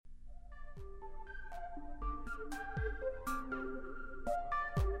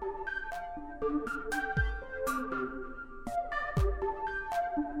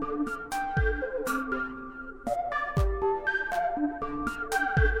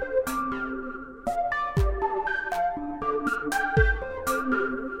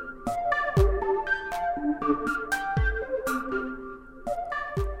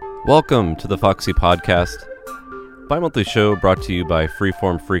Welcome to the Foxy Podcast, bi-monthly show brought to you by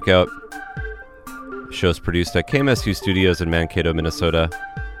Freeform Freakout. The show is produced at KMSU Studios in Mankato, Minnesota.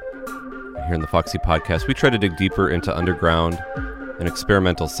 Here in the Foxy Podcast, we try to dig deeper into underground and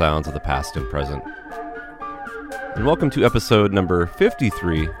experimental sounds of the past and present. And welcome to episode number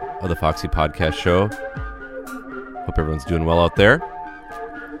 53 of the Foxy Podcast show. Hope everyone's doing well out there.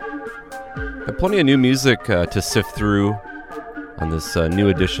 Got plenty of new music to sift through on this new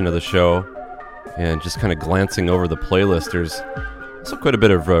edition of the show, and just kind of glancing over the playlist, there's also quite a bit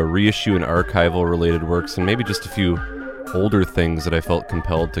of reissue and archival related works, and maybe just a few older things that I felt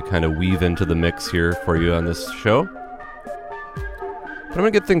compelled to kind of weave into the mix here for you on this show. But I'm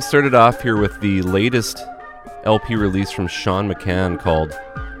going to get things started off here with the latest LP release from Sean McCann called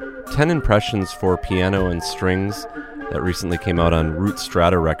 10 Impressions for Piano and Strings that recently came out on Root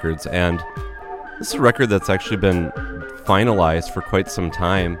Strata Records, and this is a record that's actually been finalized for quite some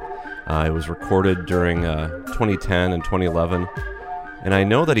time. It was recorded during 2010 and 2011, and I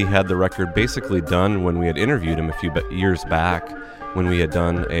know that he had the record basically done when we had interviewed him a few years back, when we had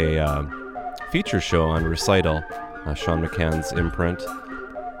done a feature show on Recital, Sean McCann's imprint.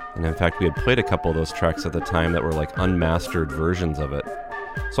 And in fact, we had played a couple of those tracks at the time that were like unmastered versions of it.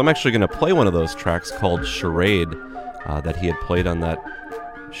 So I'm actually going to play one of those tracks called Charade that he had played on that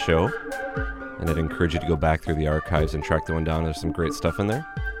show. And I'd encourage you to go back through the archives and track the one down. There's some great stuff in there.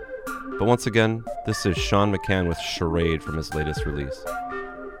 But once again, this is Sean McCann with Charade from his latest release.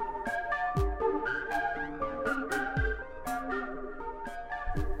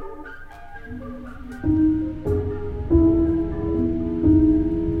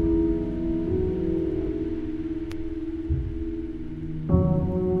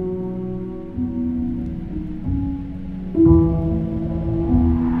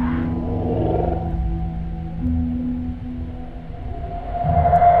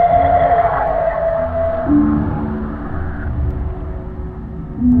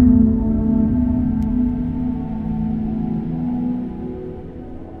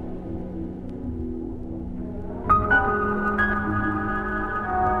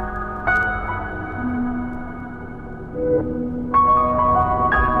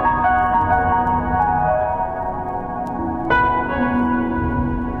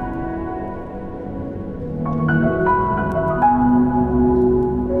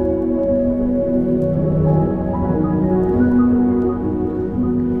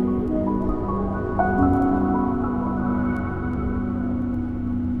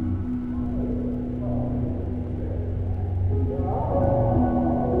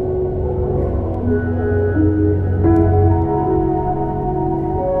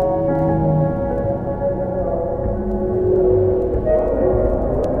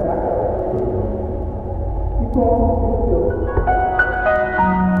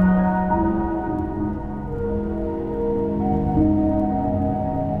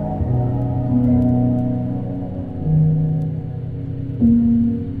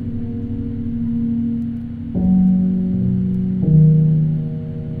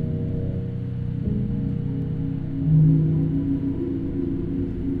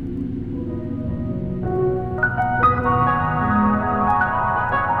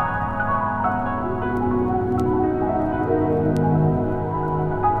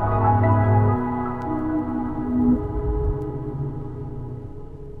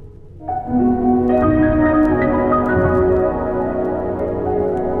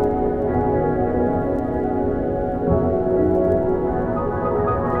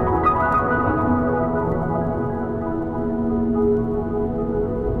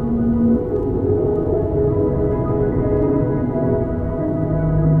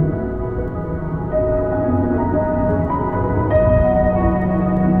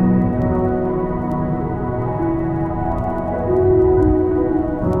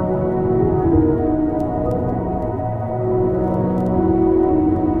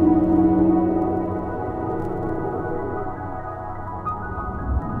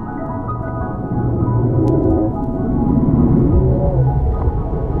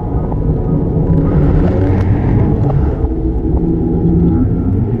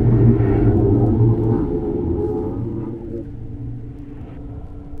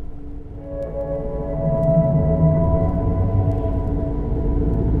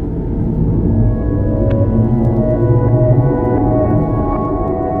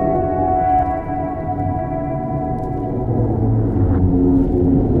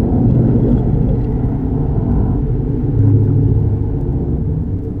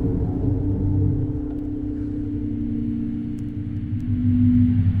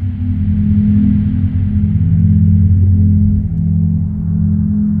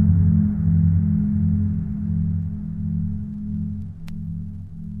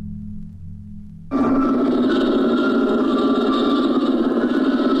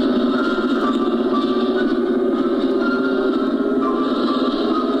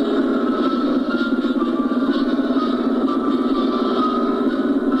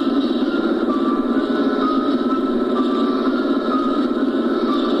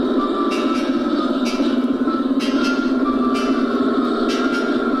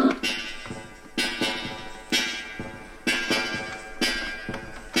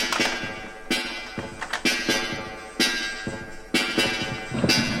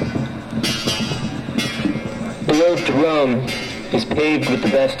 room is paved with the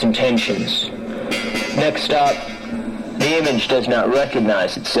best intentions. Next stop, the image does not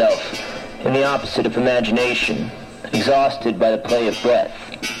recognize itself in the opposite of imagination, exhausted by the play of breath.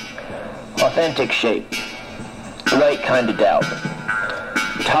 Authentic shape, the right kind of doubt.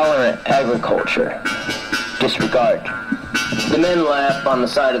 Tolerant agriculture, disregard. The men laugh on the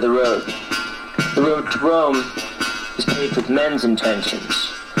side of the road. The road to Rome is paved with men's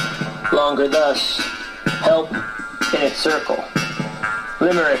intentions. Longer thus, help in its circle.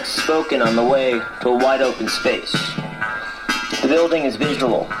 Limericks spoken on the way to a wide open space. The building is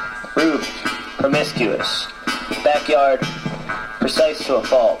visual, roof promiscuous, backyard precise to a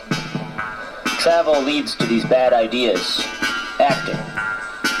fault. Travel leads to these bad ideas. Acting.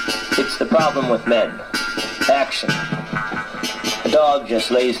 It's the problem with men. Action. The dog just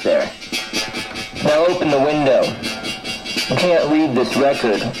lays there. Now open the window. You can't read this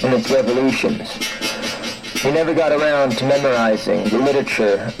record and its revolutions. We never got around to memorizing the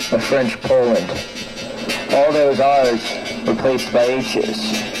literature of French Poland. All those R's replaced by H's.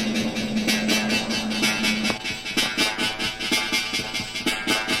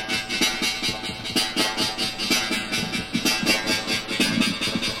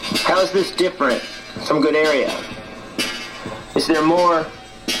 How's this different from Good Area? Is there more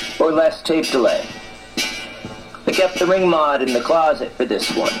or less tape delay? I kept the ring mod in the closet for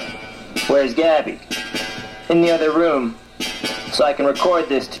this one. Where's Gabby? In the other room, so I can record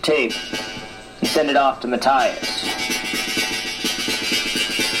this to tape and send it off to Matthias.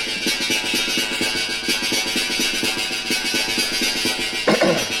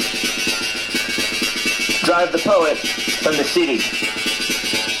 Drive the poet from the city.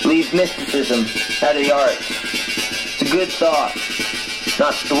 Leave mysticism out of the arts. It's a good thought,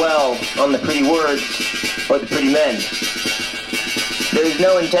 not to dwell on the pretty words or the pretty men. There is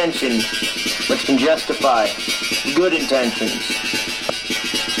no intention which can justify good intentions.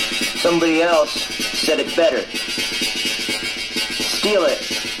 Somebody else said it better. Steal it,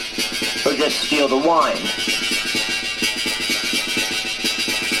 or just steal the wine.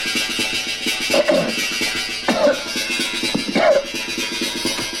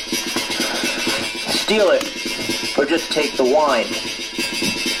 Steal it, or just take the wine.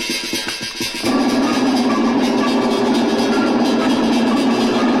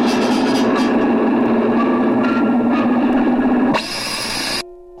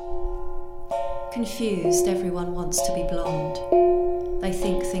 Confused, everyone wants to be blonde. They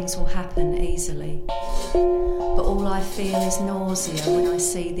think things will happen easily. But all I feel is nausea when I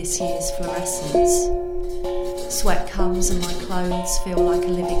see this year's fluorescence. Sweat comes and my clothes feel like a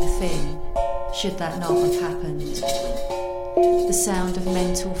living thing, should that not have happened. The sound of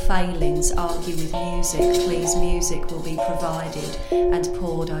mental failings argue with music, please music will be provided and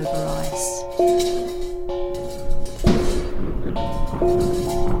poured over ice.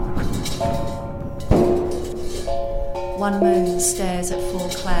 One moon stares at 4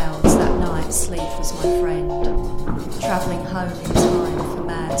 clouds, that night sleep was my friend, travelling home in time for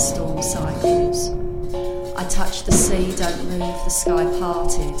mad storm cycles. I touched the sea, don't move, the sky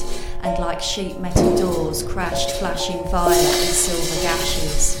parted, and like sheet metal doors crashed flashing violet and silver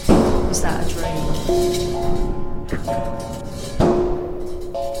gashes. Was that a dream?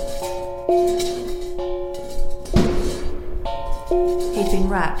 He'd been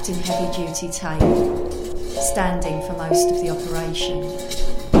wrapped in heavy-duty tape, standing for most of the operation,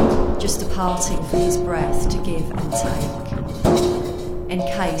 just departing for his breath to give and take.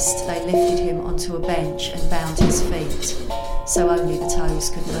 Encased, they lifted him onto a bench and bound his feet, so only the toes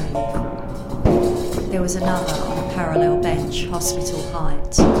could move. There was another on a parallel bench, hospital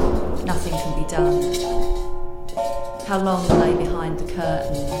height. Nothing can be done. How long lay behind the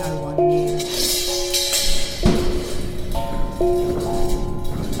curtain, no one knew.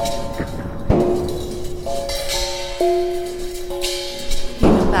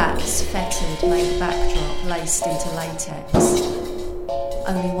 Backs, fettered, made backdrop laced into latex.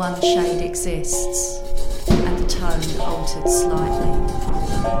 Only one shade exists, and the tone altered slightly.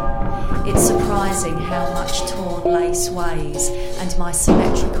 It's surprising how much torn lace weighs, and my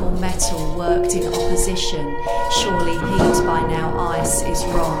symmetrical metal worked in opposition. Surely heat by now ice is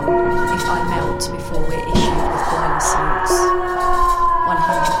wrong, if I melt before we're issued with boiler suits.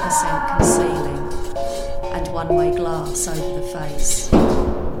 100% concealing, and one-way glass over the face.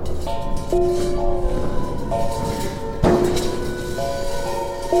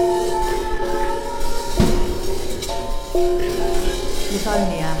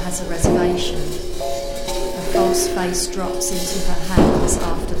 Livonia has a reservation. Her false face drops into her hands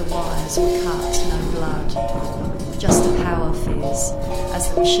after the wires were cut, no blood. Just a power fizz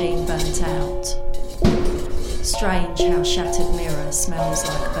as the machine burnt out. Strange how shattered mirror smells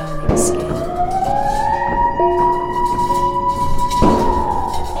like burning skin.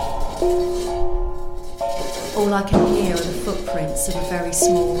 All I can hear are the footprints of a very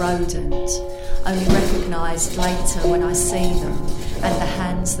small rodent, only recognised later when I see them, and the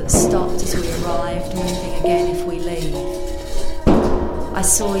hands that stopped as we arrived, moving again if we leave. I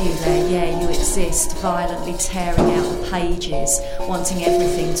saw you there, yeah, you exist, violently tearing out the pages, wanting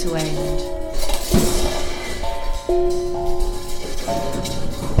everything to end.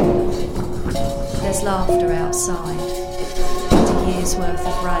 There's laughter outside, and a year's worth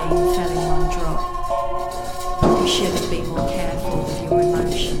of rain fell in one drop. You should have been more careful with your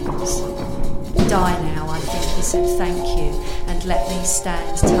emotions. Die now, I think he said thank you, and let me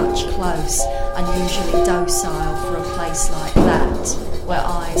stand touch close, unusually docile for a place like that, where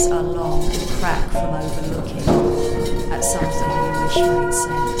eyes are long and crack from overlooking at something you wish made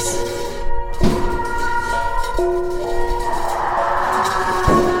sense.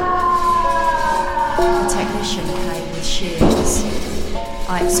 The technician came with shears.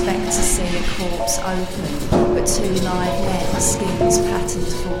 I expect to see a corpse open, but two live men, skins patterned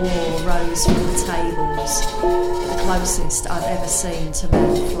for war, rose from the tables. The closest I've ever seen to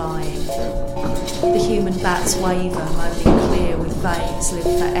man flying. The human bats waver, moaning clear with veins live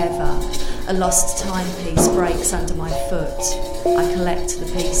forever. A lost timepiece breaks under my foot. I collect the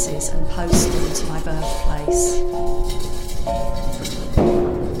pieces and post them to my birthplace.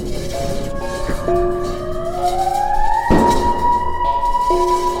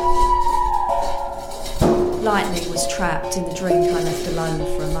 Lightning was trapped in the drink I left alone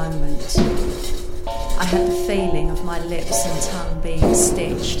for a moment. I had the feeling of my lips and tongue being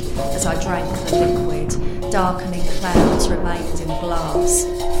stitched as I drank the liquid. Darkening clouds remained in glass.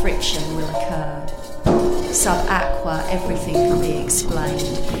 Friction will occur. Sub-aqua, everything can be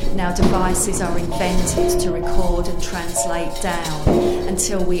explained. Now devices are invented to record and translate down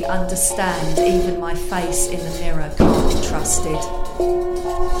until we understand even my face in the mirror can't be trusted.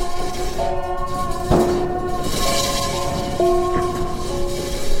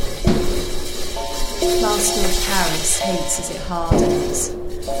 Plaster of Paris heats as it hardens.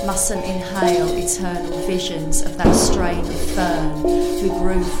 Mustn't inhale eternal visions of that strain of fern who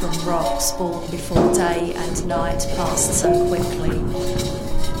grew from rocks born before day and night passed so quickly.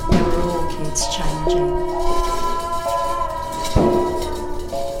 There were orchids changing.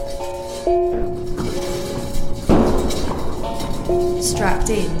 Strapped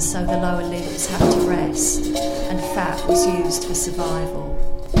in so the lower limbs have to rest, and fat was used for survival.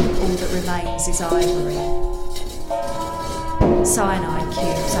 All that remains is ivory. Cyanide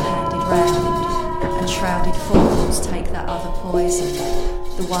cubes are handed round, and shrouded forms take that other poison,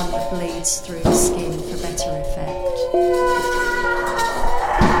 the one that bleeds through the skin for better effect.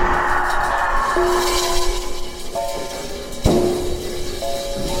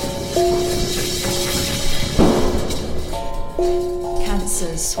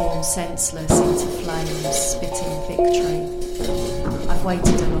 Cancers swarm senseless into flames, spitting victory. I've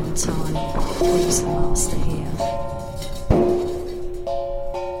waited a long time. Who's the master here?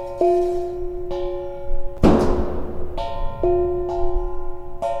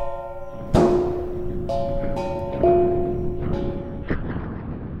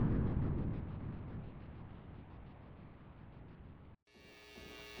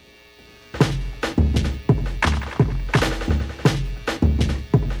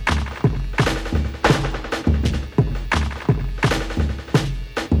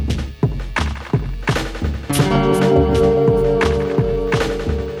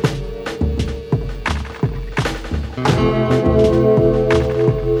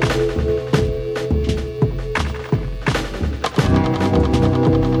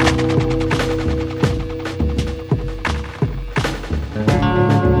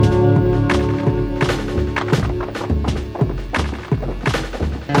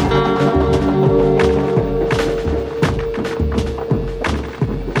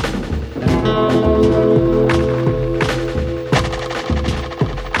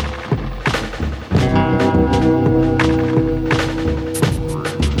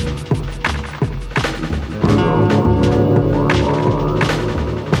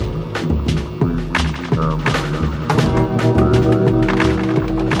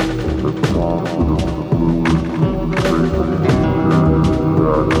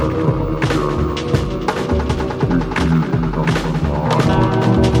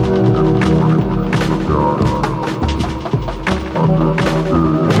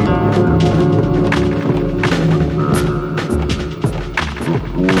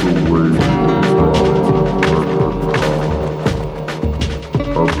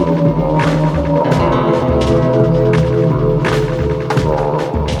 of the mind.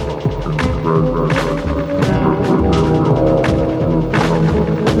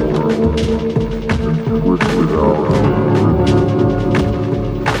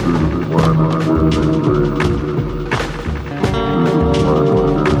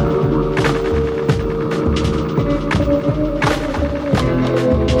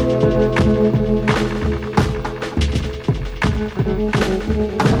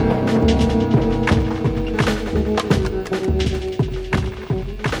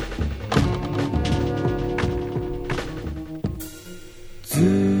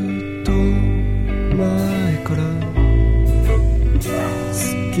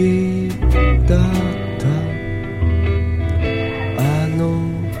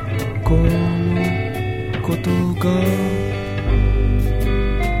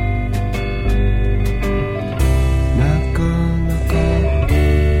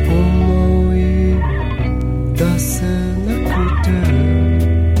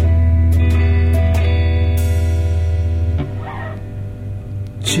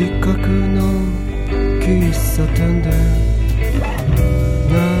 近くの喫茶店で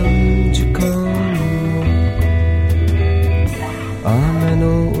何時間も雨の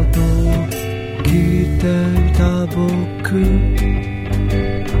音を聞いていた僕、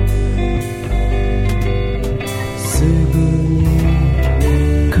すぐに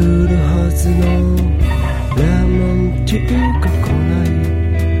来るはずのレモンティーが来ない。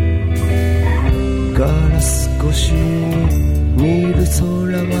ガラス越しに見る空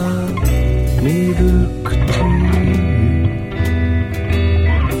はミルクティー、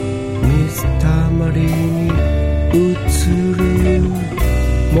水たまりに映る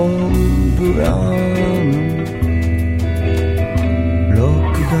モンブラン。6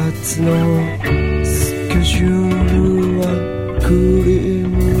月のスケジュールはクリー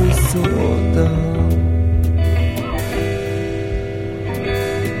ムソーダ。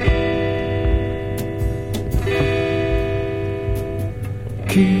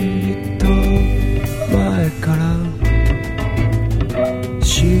きっと前から知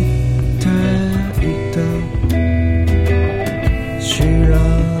っていた。知ら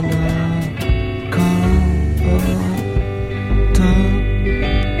なかった。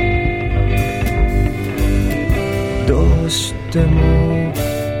どうしても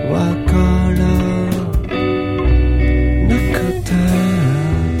わからなくて、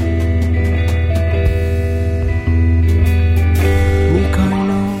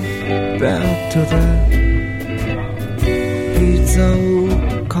ベッドで膝を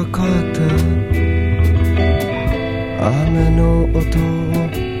抱えて雨の音を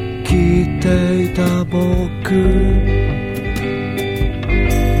聞いていた僕、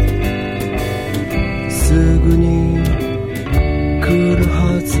すぐに来るは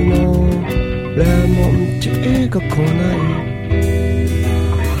ずのレモンティーが来ない。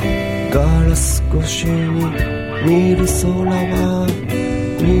ガラス越しに見る空は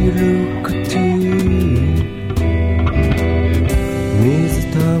ミルクティー、水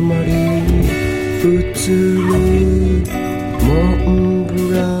たまりに映るモンブ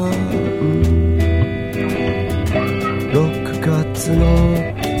ラン。6月の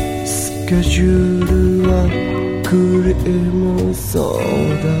スケジュールはクリームソー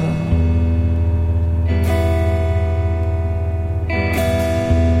ダ。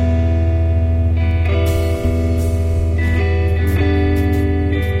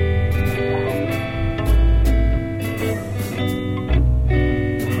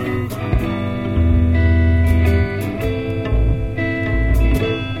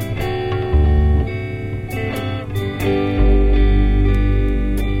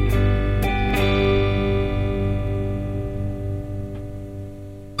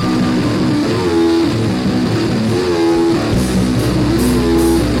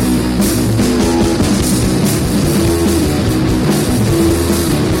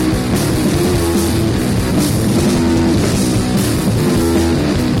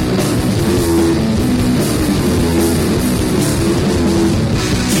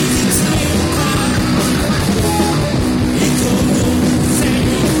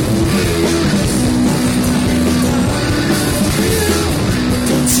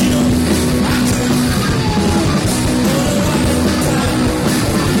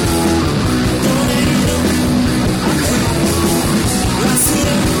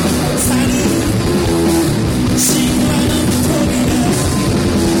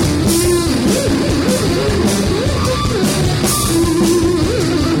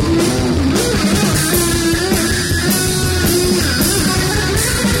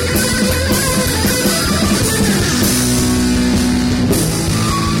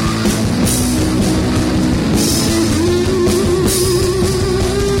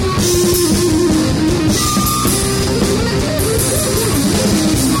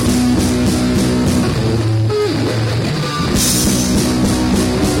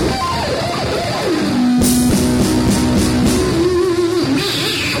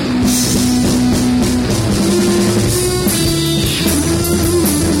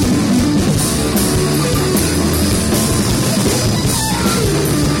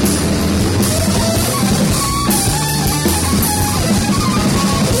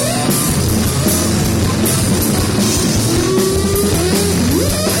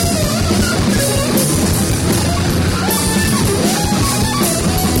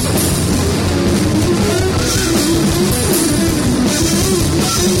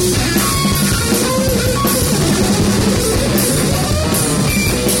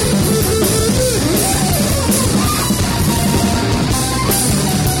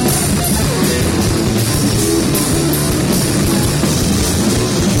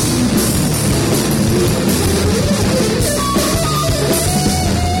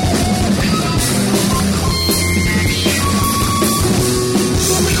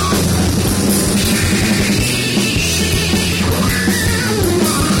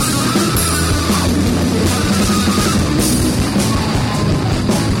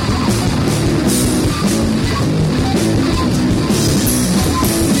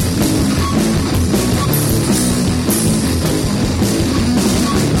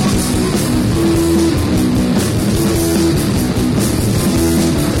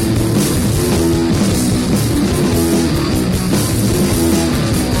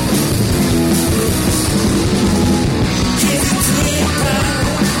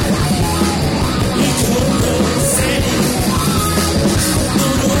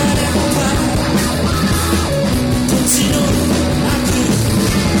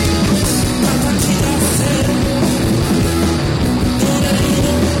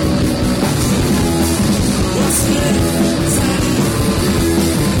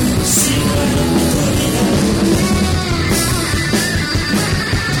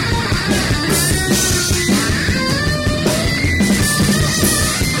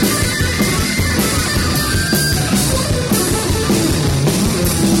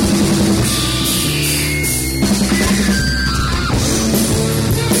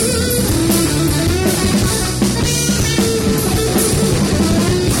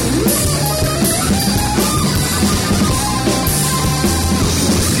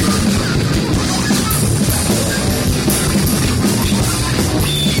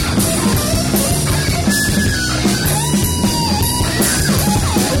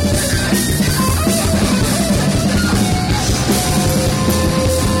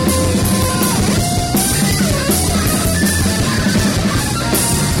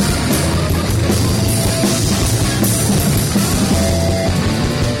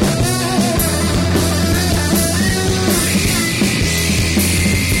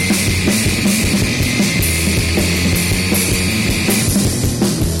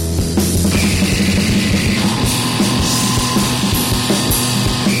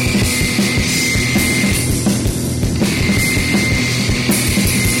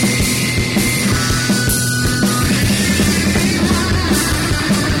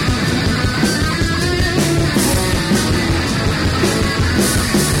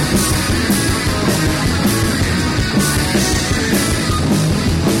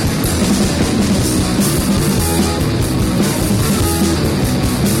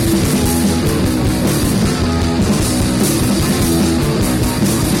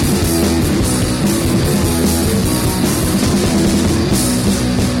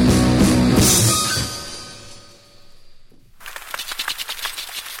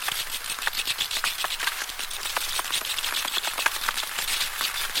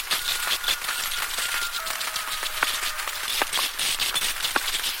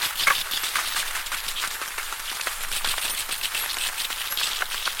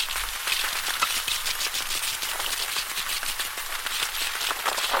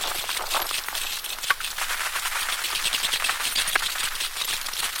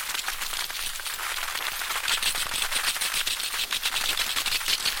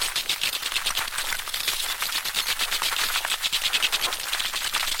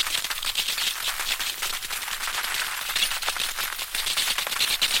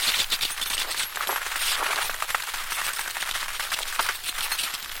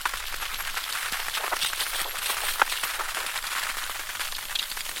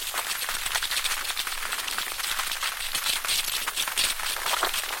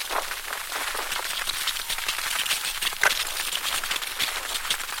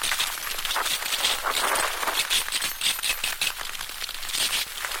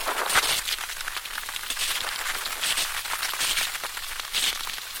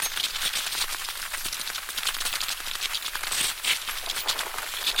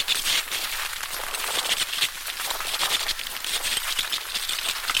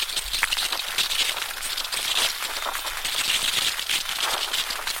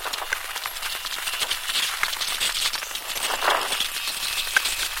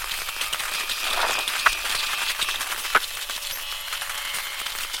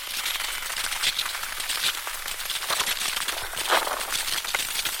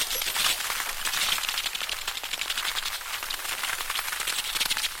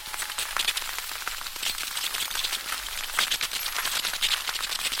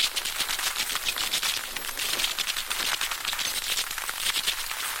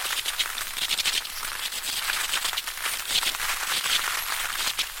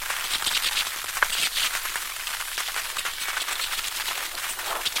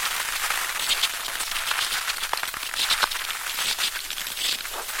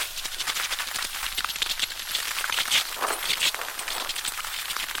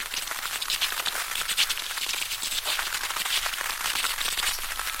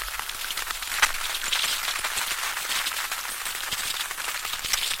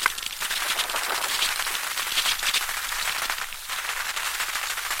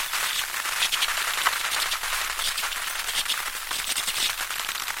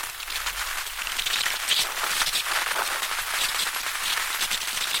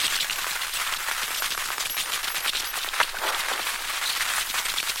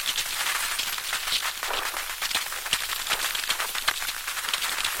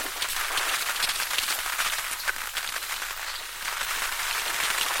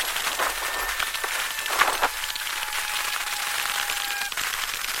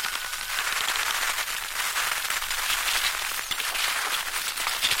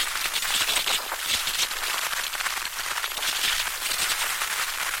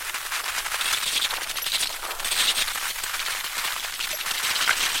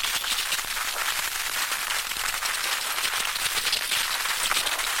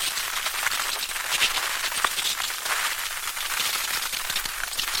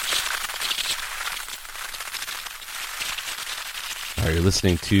You're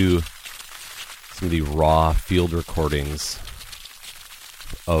listening to some of the raw field recordings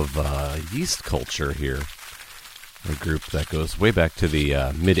of Yeast Culture here, a group that goes way back to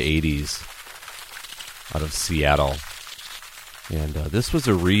the mid-'80s out of Seattle. And this was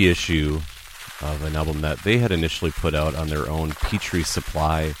a reissue of an album that they had initially put out on their own Petrie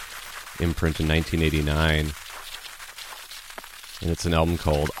Supply imprint in 1989. And it's an album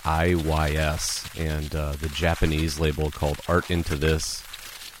called IYS, and the Japanese label called Art Into This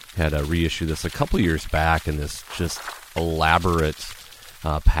had reissued this a couple years back in this just elaborate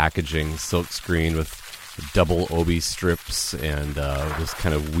packaging, silkscreen with double obi strips and this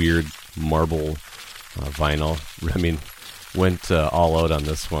kind of weird marble vinyl. I mean, went all out on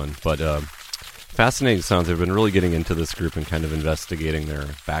this one. But fascinating sounds. I've been really getting into this group and kind of investigating their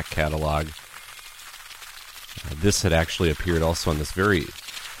back catalog. This had actually appeared also on this very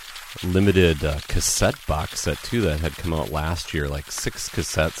limited cassette box set, too, that had come out last year, like 6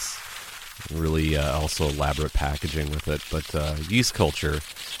 cassettes, really also elaborate packaging with it. But Yeast Culture,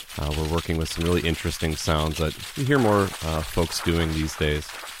 we're working with some really interesting sounds that you hear more folks doing these days.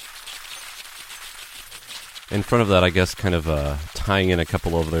 In front of that, I guess, kind of tying in a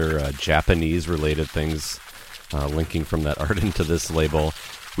couple of their Japanese-related things, linking from that Art Into This label.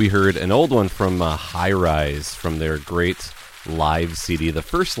 We heard an old one from High Rise from their great live CD, the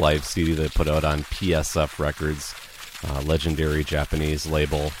first live CD they put out on PSF Records, legendary Japanese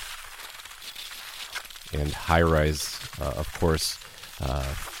label. And High Rise, of course,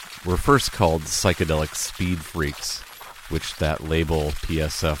 were first called Psychedelic Speed Freaks, which that label,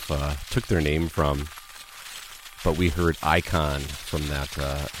 PSF, took their name from. But we heard Icon from that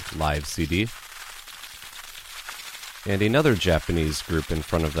live CD. And another Japanese group in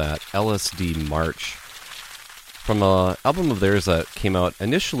front of that, LSD March, from an album of theirs that came out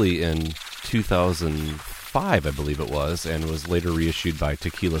initially in 2005, I believe it was, and was later reissued by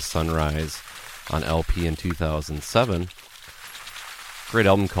Tequila Sunrise on LP in 2007. Great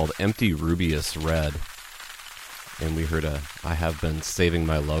album called Empty Rubious Red. And we heard I Have Been Saving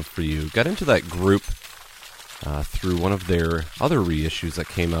My Love For You. Got into that group through one of their other reissues that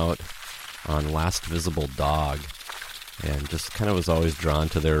came out on Last Visible Dog. And just kind of was always drawn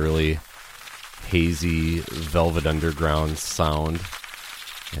to their really hazy Velvet Underground sound.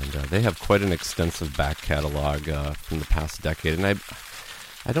 And they have quite an extensive back catalog from the past decade. And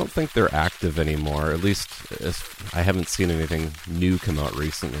I don't think they're active anymore. At least I haven't seen anything new come out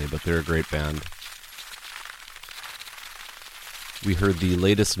recently, but they're a great band. We heard the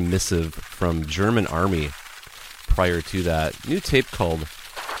latest missive from German Army. Prior to that, new tape called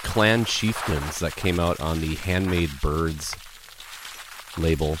Clan Chieftains that came out on the Handmade Birds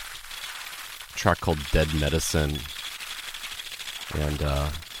label. A track called Dead Medicine. And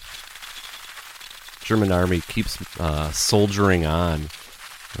German Army keeps soldiering on.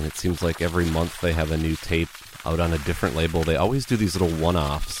 And it seems like every month they have a new tape out on a different label. They always do these little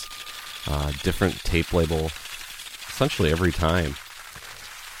one-offs. Different tape label essentially every time.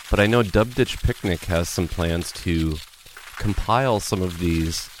 But I know Dub Ditch Picnic has some plans to compile some of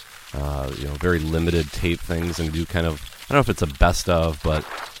these very limited tape things and do kind of, I don't know if it's a best of, but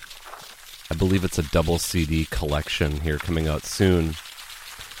I believe it's a double CD collection here coming out soon.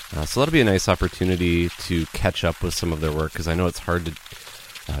 So that'll be a nice opportunity to catch up with some of their work, because I know it's hard to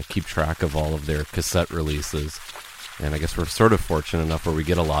keep track of all of their cassette releases. And I guess we're sort of fortunate enough where we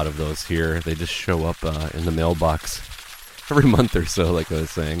get a lot of those here. They just show up in the mailbox every month or so, like I was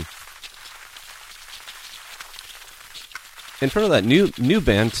saying. In front of that new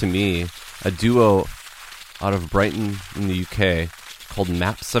band to me, a duo out of Brighton in the UK called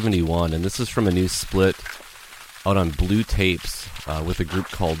Map 71, and this is from a new split out on Blue Tapes with a group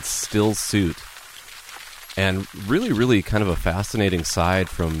called Still Suit. And really, really kind of a fascinating side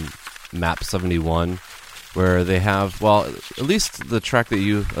from Map 71, where they have, well, at least the track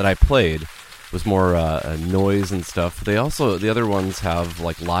that I played was more noise and stuff. They also, the other ones have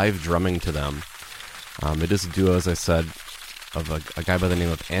like live drumming to them. It is a duo, as I said, of a guy by the name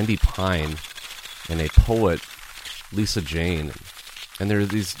of Andy Pine and a poet, Lisa Jane. And there are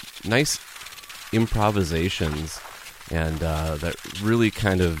these nice improvisations and that really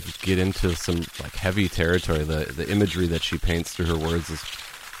kind of get into some like heavy territory. The imagery that she paints through her words is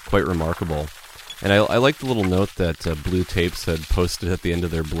quite remarkable. And I like the little note that Blue Tapes had posted at the end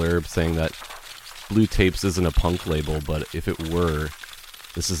of their blurb saying that Blue Tapes isn't a punk label, but if it were,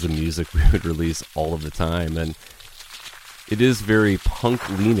 this is the music we would release all of the time. And it is very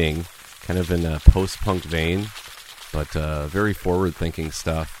punk-leaning, kind of in a post-punk vein, but very forward-thinking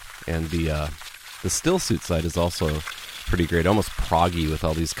stuff. And the Still Suit side is also pretty great, almost proggy with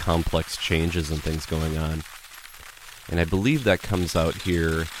all these complex changes and things going on. and I believe that comes out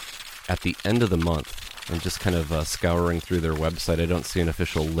here at the end of the month. I'm just kind of scouring through their website. I don't see an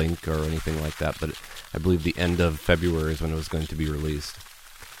official link or anything like that, but I believe the end of February is when it was going to be released.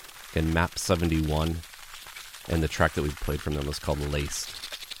 And Map 71, and the track that we played from them was called Laced.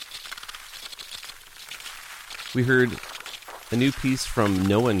 We heard a new piece from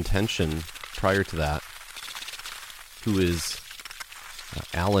No Intention prior to that, who is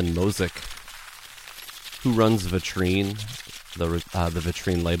Alan Mosick, who runs Vitrine, the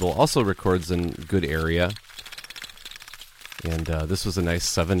Vitrine label, also records in Good Area. And this was a nice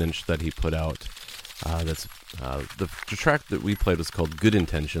 7-inch that he put out. That's the track that we played was called Good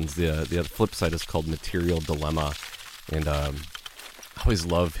Intentions. The flip side is called Material Dilemma. And I always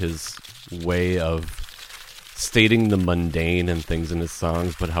love his way of stating the mundane and things in his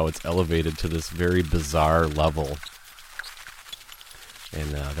songs, but how it's elevated to this very bizarre level.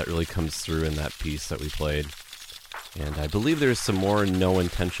 And that really comes through in that piece that we played. And I believe there's some more No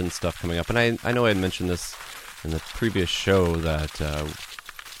Intention stuff coming up. And I know I had mentioned this in the previous show that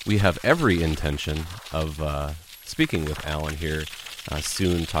we have every intention of speaking with Alan here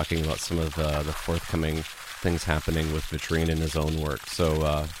soon, talking about some of the forthcoming things happening with Vitrine in his own work.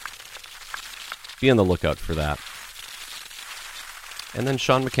 So be on the lookout for that. And then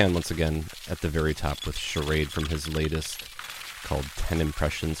Sean McCann once again at the very top with Charade from his latest called 10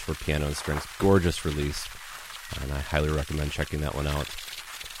 Impressions for Piano and Strings. Gorgeous release, and I highly recommend checking that one out.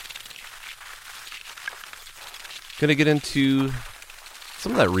 Gonna get into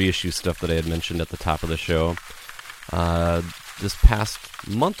some of that reissue stuff that I had mentioned at the top of the show. This past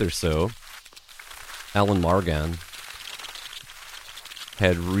month or so, Alan Margan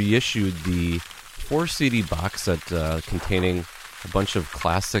had reissued the 4-CD box set containing a bunch of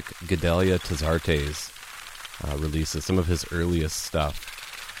classic Gedalia Tazartes releases, some of his earliest stuff,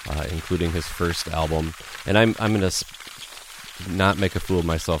 including his first album. And I'm going to not make a fool of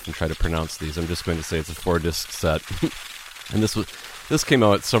myself and try to pronounce these. I'm just going to say it's a 4-disc set. And this came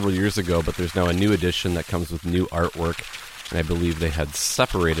out several years ago, but there's now a new edition that comes with new artwork. And I believe they had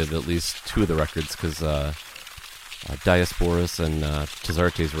separated at least 2 of the records because Diasporas and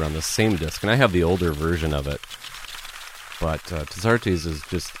Tazartes were on the same disc. And I have the older version of it. But Tazartes is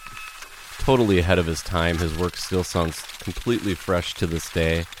just totally ahead of his time. His work still sounds completely fresh to this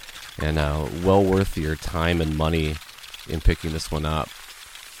day, and well worth your time and money in picking this one up.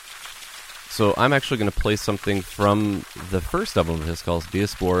 So I'm actually going to play something from the first album of his called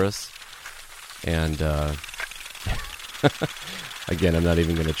Diasporas, and again, I'm not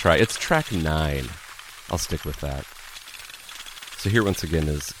even going to try. It's track 9. I'll stick with that. So here once again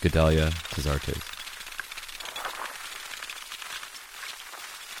is Gedalia Tazartes.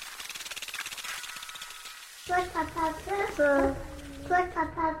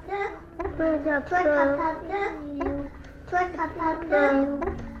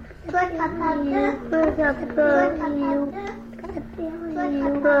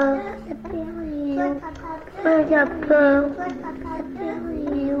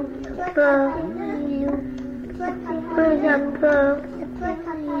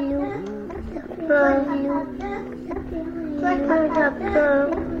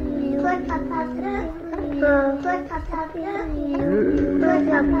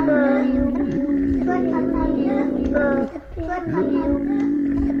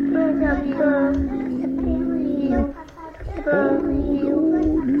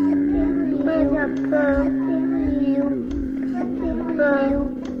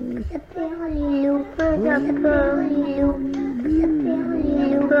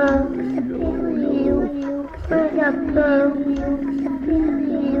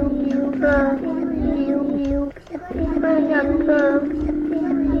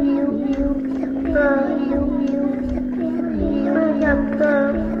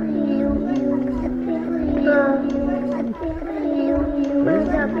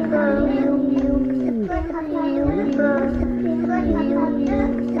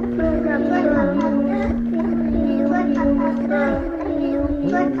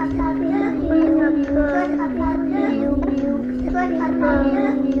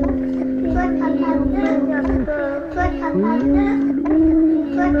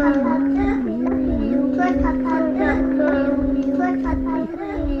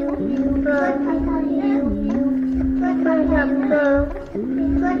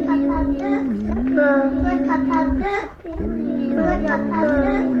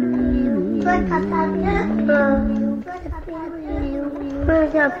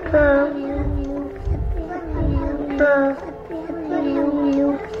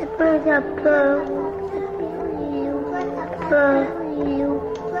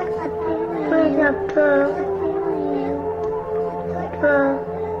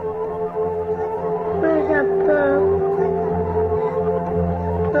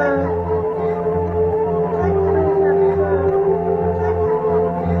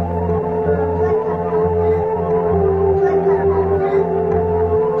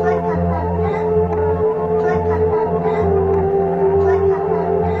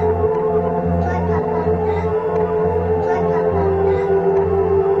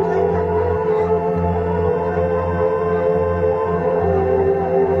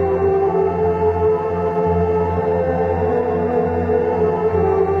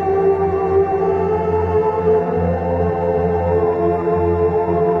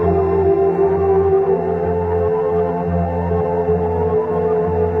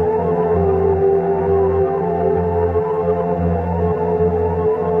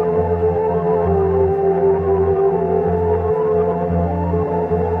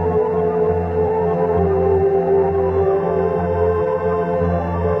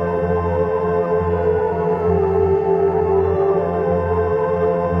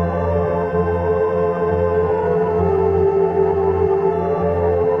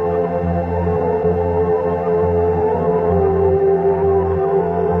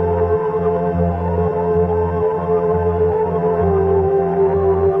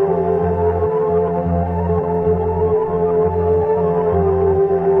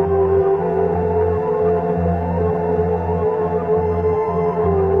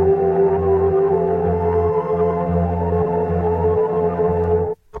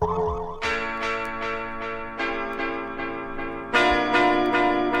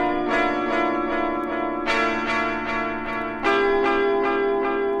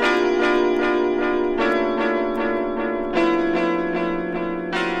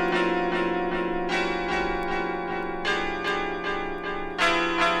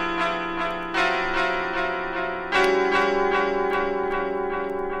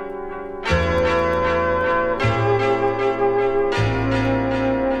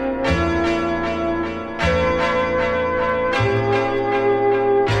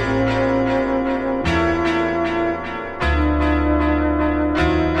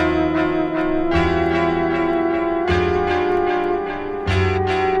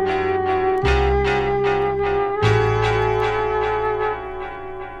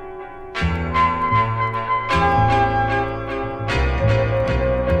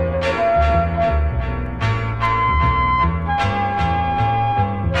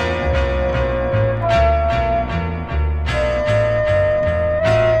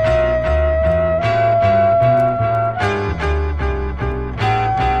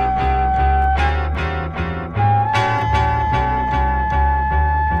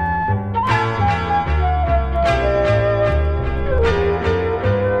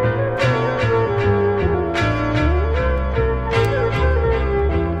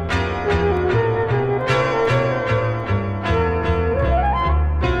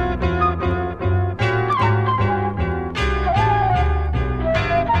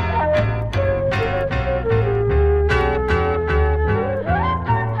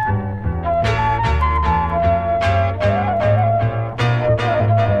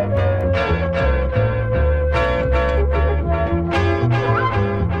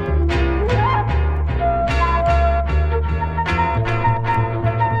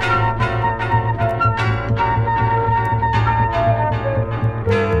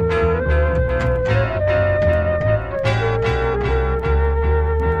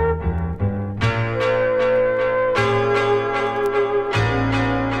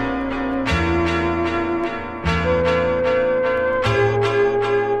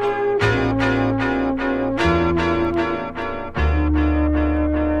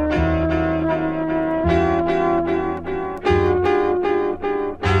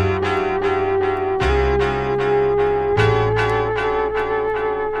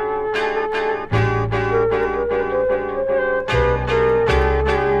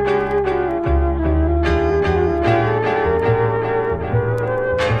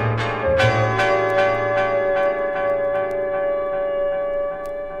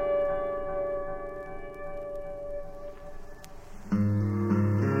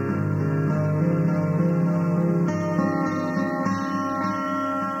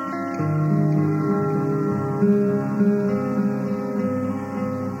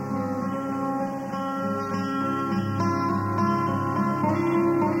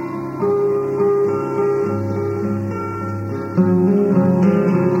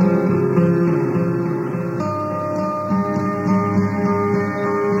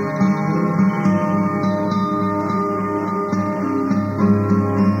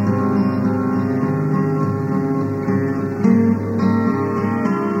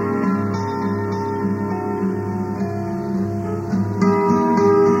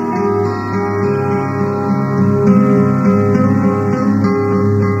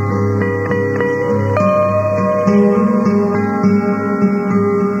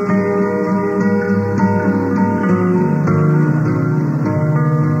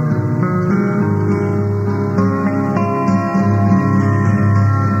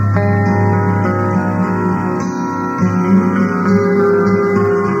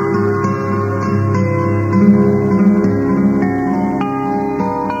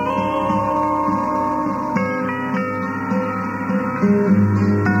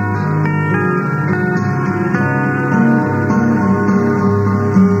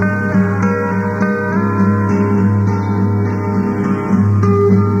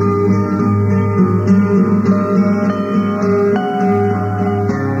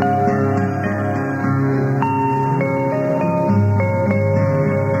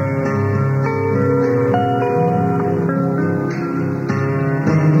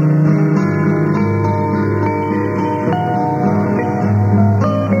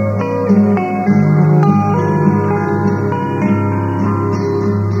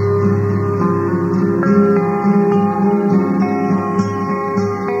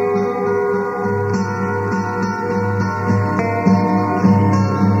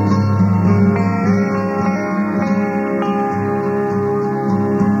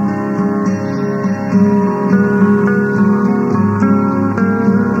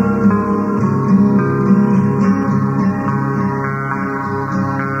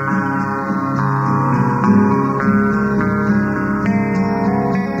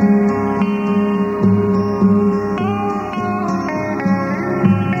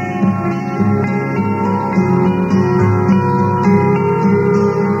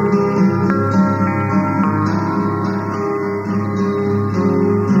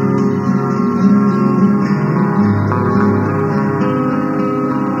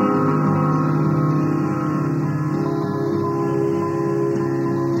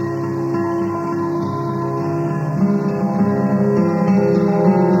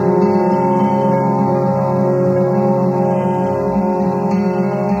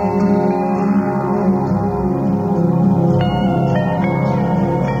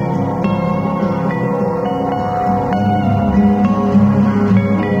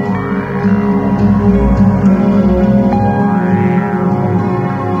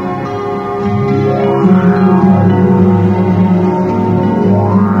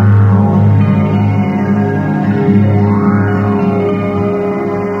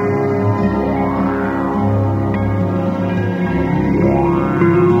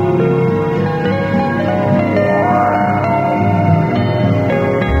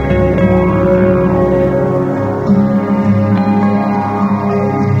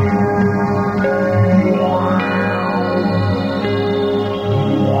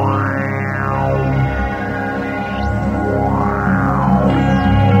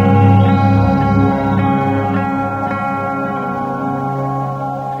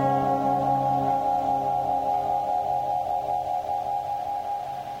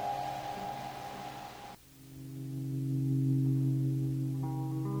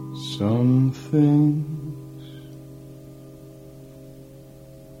 Some things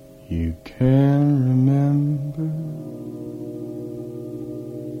you can remember,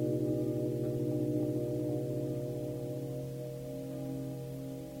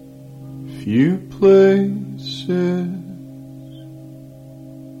 few places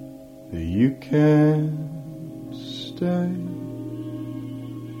that you can stay.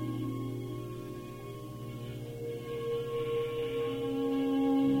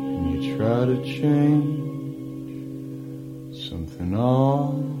 Try to change something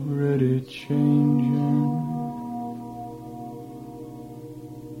already changing.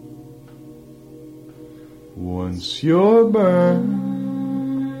 Once you're burned,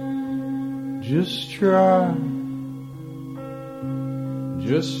 just try,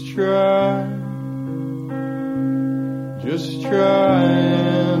 just try, just try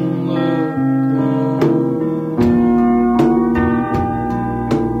and look up.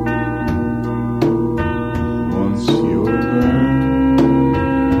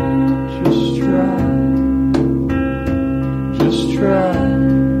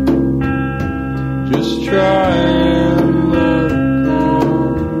 Try and look up.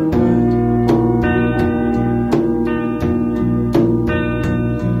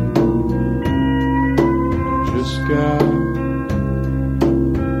 Just got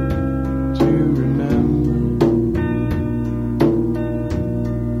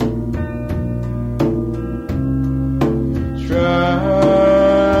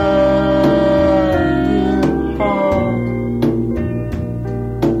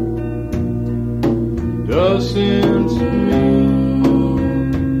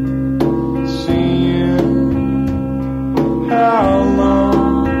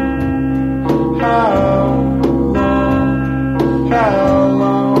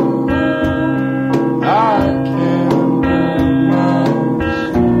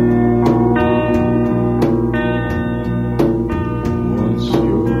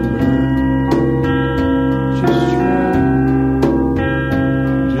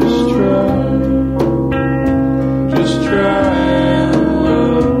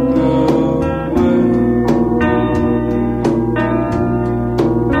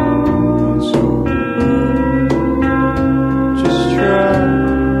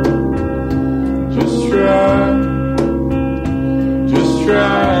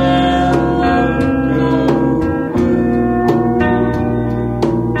try and look away.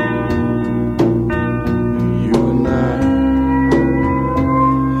 You and I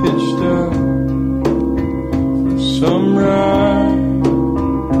hitched up for some ride,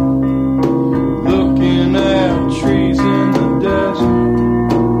 looking at trees in the desert.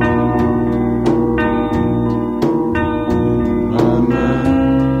 My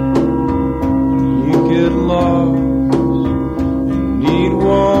mind, you get lost and need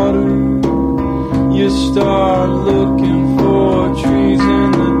water. You start looking for trees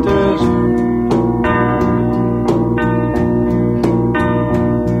in the desert.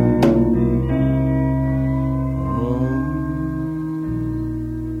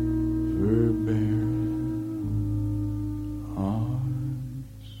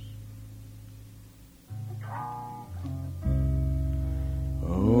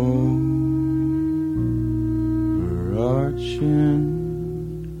 Overarching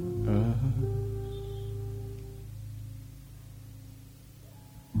us,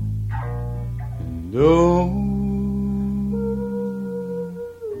 and over-caring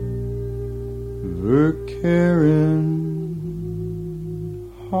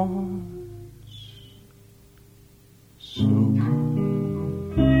hearts. So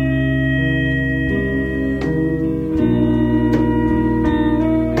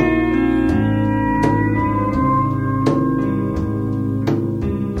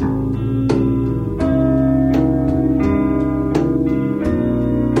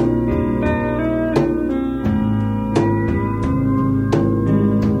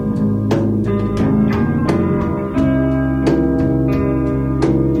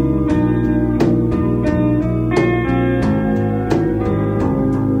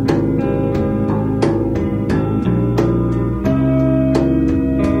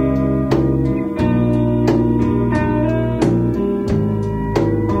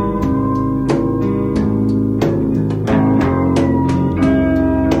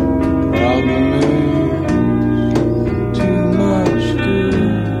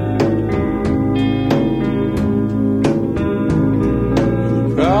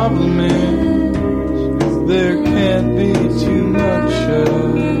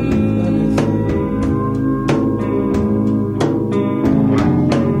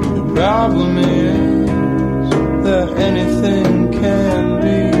problem is that anything can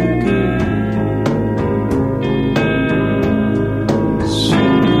be good. So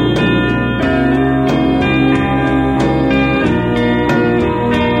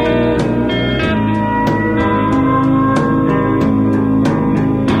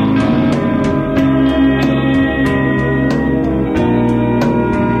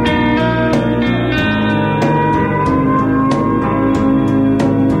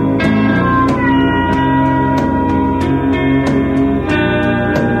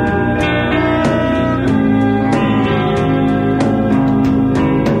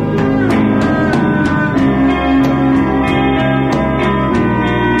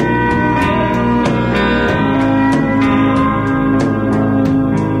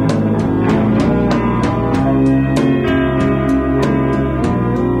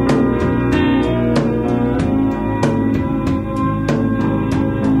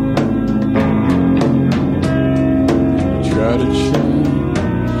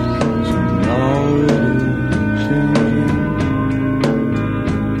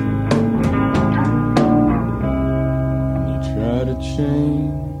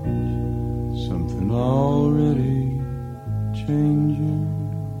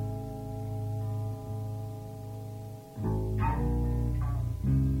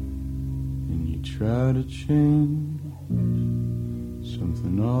try to change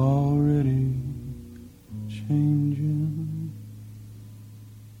something already changing.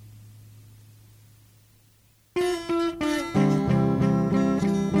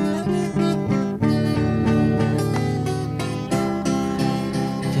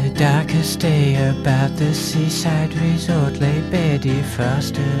 The darkest day about the seaside resort lay Betty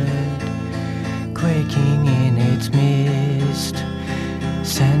Fostered, quaking in its mist.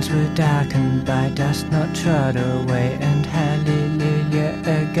 Sands were darkened by dust not trod away, and hallelujah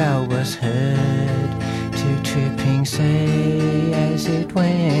a gull was heard to tripping say as it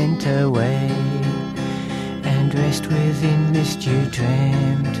went away. And rest within mist you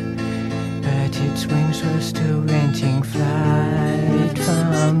dreamt, but its wings were still renting flight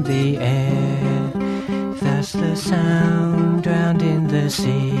from the air. Thus the sound drowned in the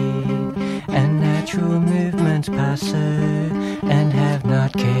sea, and natural movements pass her and have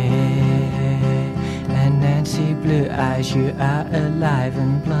not care. And Nancy Blue Eyes, you are alive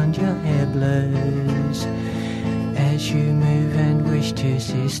and blonde, your hair blows as as you move and wish to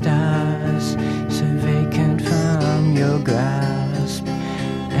see stars so vacant from your grasp.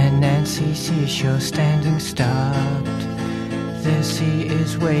 And Nancy sees you're standing stopped. The sea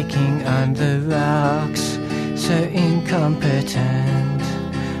is waking on the rocks, so incompetent.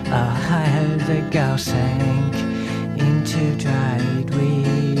 Higher the gal sank into dried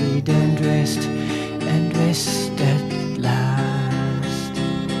weed and rest at last.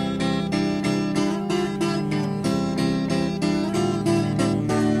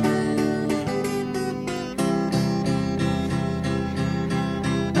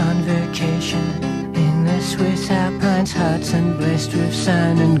 On vacation in the Swiss Alpines, huts and blessed with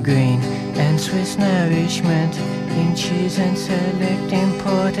sun and green, and Swiss nourishment in cheese and select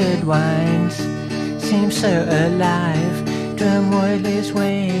imported wines. Seems so alive, drum oil is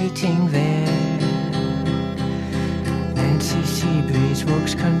waiting there. Nancy Seabreeze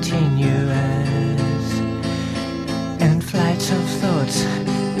walks continuous, and flights of thoughts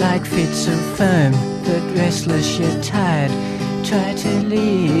like fits of foam, but restless yet tired, try to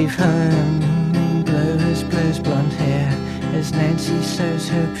leave home. Blows blonde hair as Nancy sews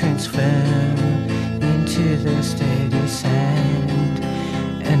her prints firm into the steady sand,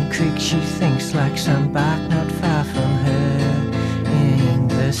 and creak she thinks like some bark not far from her in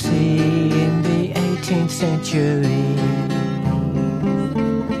the sea in the 18th century.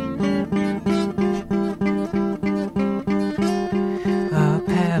 Our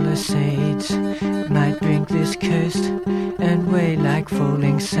palisades might drink this coast and weigh like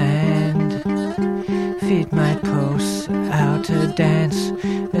falling sand. Feet might pulse out a dance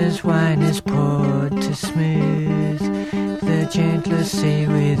as wine is poured to smooth the gentler sea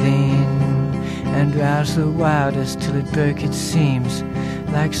within, and rouse the wildest till it broke its seams,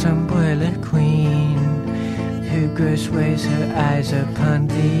 like some boiler queen who gross weighs her eyes upon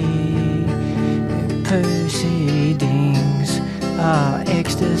the proceedings.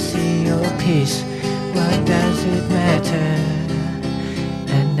 Ecstasy or peace, what does it matter?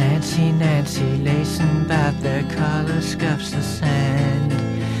 And Nancy lacing about their collar scuffs the sand,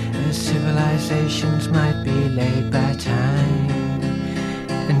 as civilizations might be laid by time,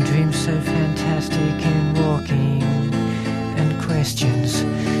 and dreams so fantastic in walking, and questions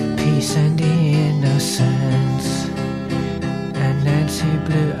peace and innocence. And Nancy,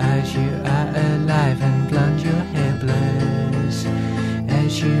 blue eyes, you are alive, and blonde your hair blows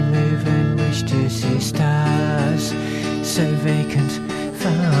as you move and wish to see stars so vacant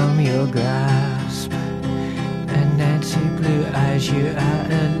from your grasp. And Nancy, blue eyes, you are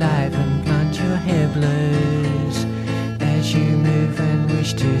alive, and blonde your hair blows as you move and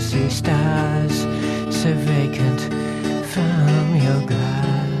wish to see stars so vacant from your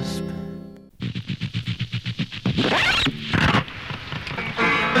grasp.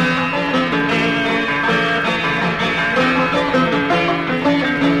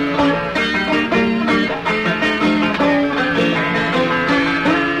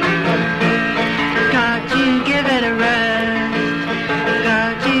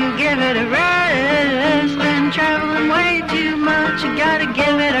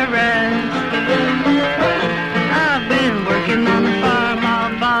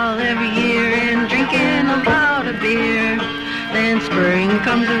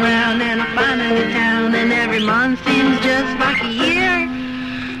 Comes around and I find a new town, and every month seems just like a year.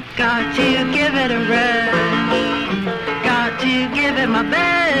 Got to give it a rest, got to give it my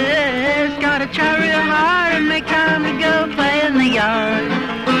best, gotta try real hard and make time to go play in the yard.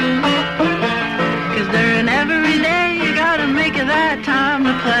 Cause during every day you gotta make it that time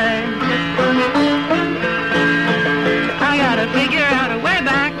to play. I gotta figure out a way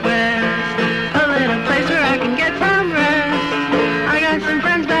back west, a little place where I can get some rest. Some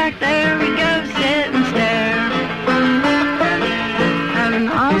friends back there, we go sit and stare, having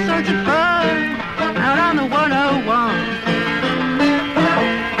all sorts of fun out on the 101.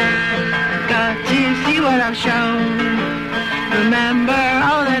 Got to see what I've shown, remember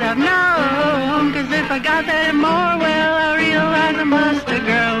all that I've known, cause if I got that and more, well, I realize I must have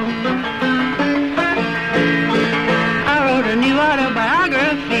grown. I wrote a new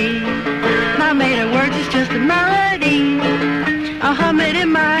autobiography, not made of words, it's just a melody. I'll hum it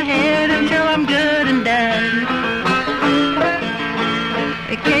in my head until I'm good and dead.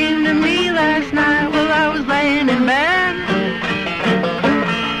 It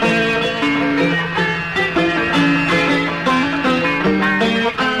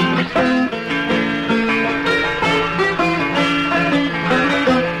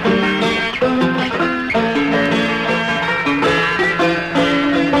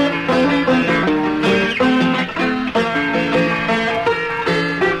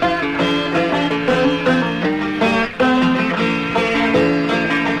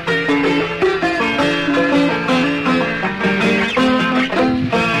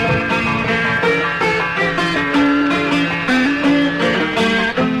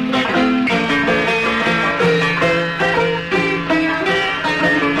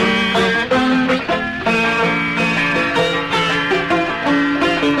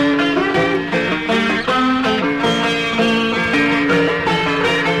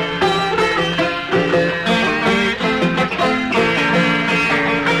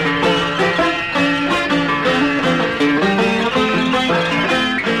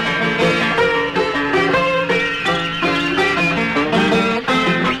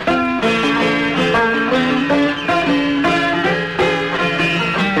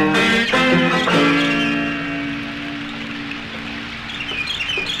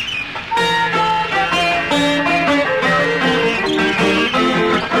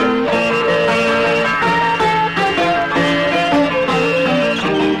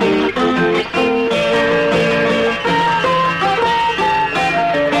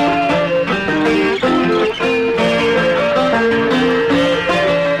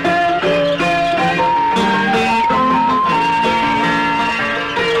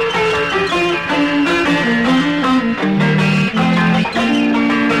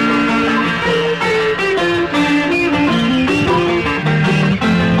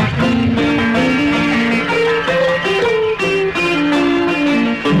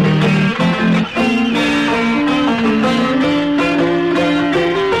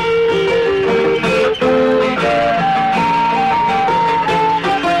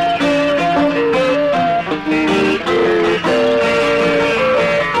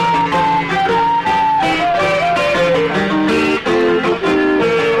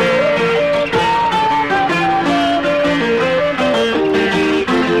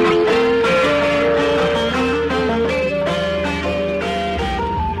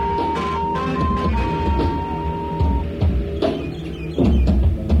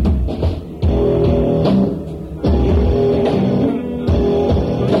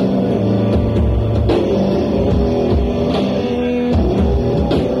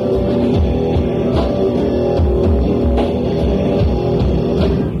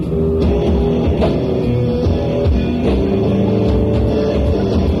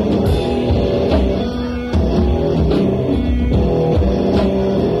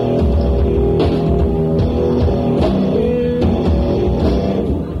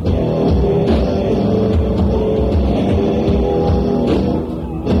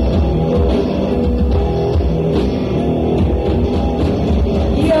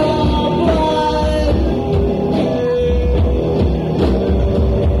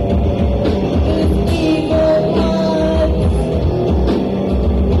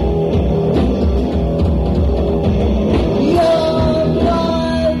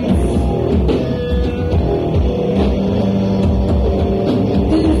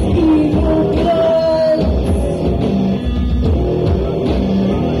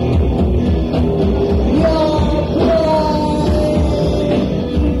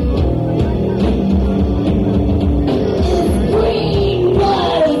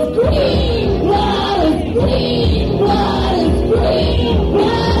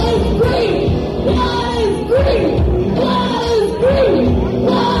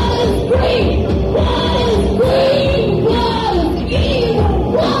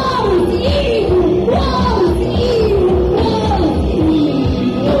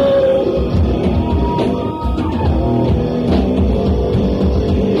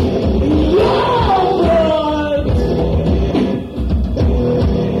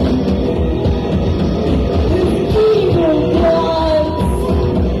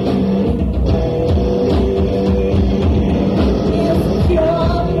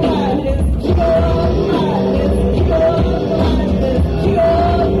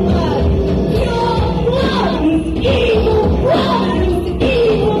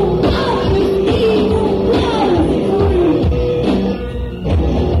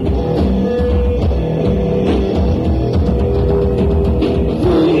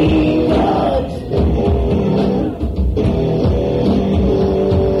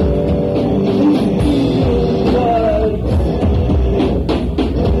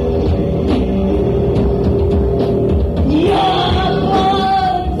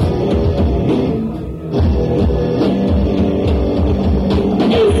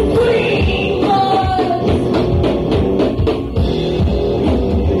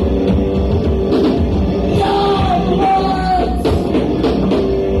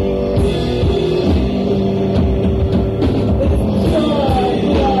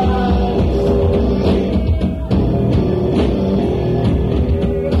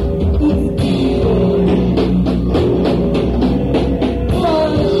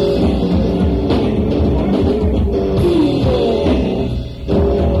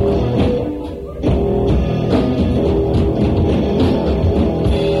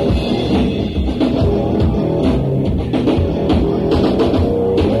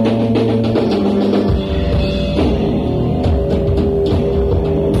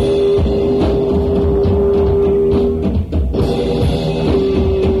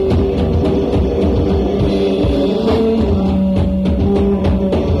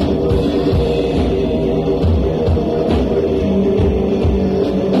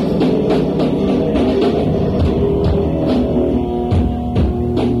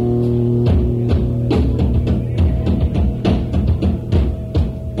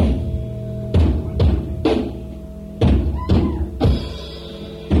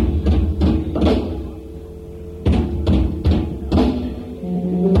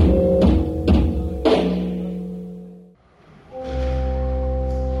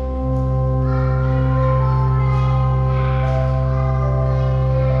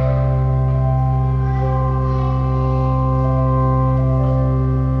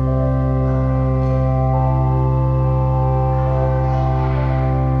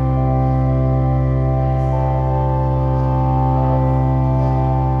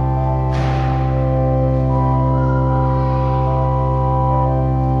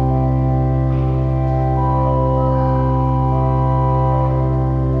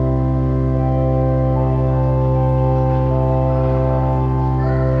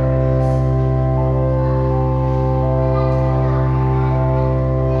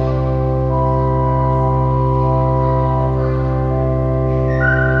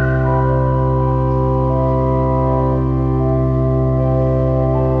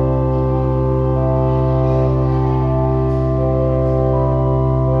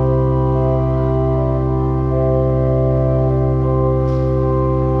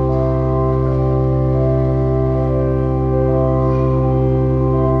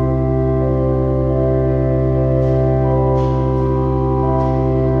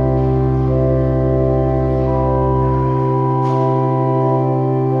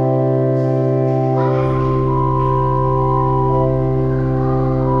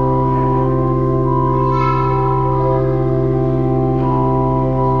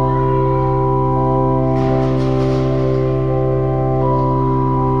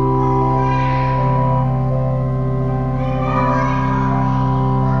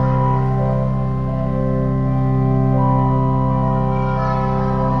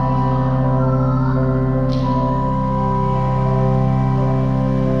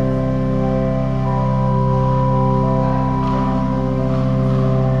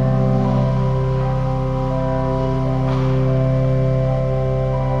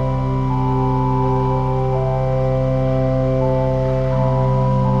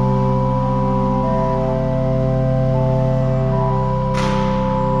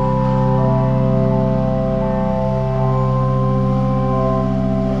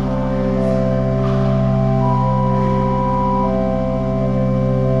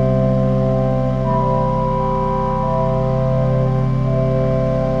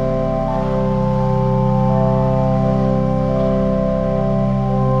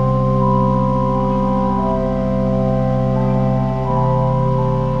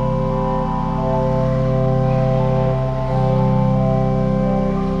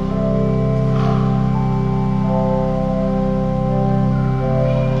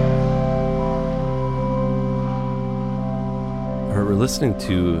listening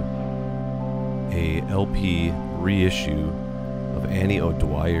to a LP reissue of Annie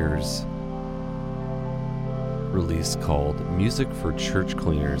O'Dwyer's release called Music for Church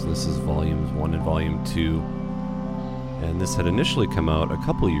Cleaners. This is Volumes 1 and Volume 2. And this had initially come out a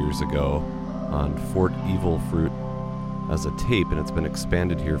couple years ago on Fort Evil Fruit as a tape, and it's been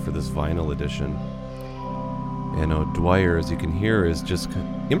expanded here for this vinyl edition. And O'Dwyer, as you can hear, is just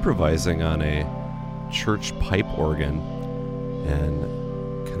improvising on a church pipe organ and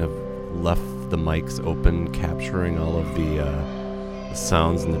kind of left the mics open, capturing all of the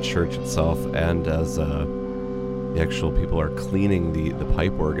sounds in the church itself, and as the actual people are cleaning the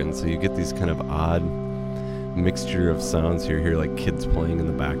pipe organ. So you get these kind of odd mixture of sounds here. You hear like kids playing in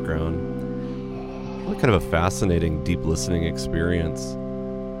the background. Really kind of a fascinating, deep listening experience.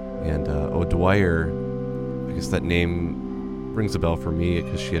 And O'Dwyer, I guess that name rings a bell for me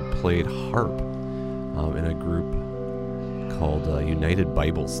because she had played harp in a group called United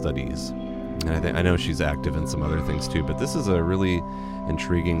Bible Studies. And I know she's active in some other things too, but this is a really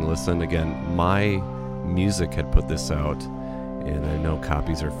intriguing listen. Again, My Music had put this out, and I know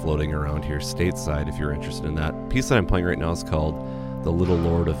copies are floating around here stateside if you're interested in that. The piece that I'm playing right now is called The Little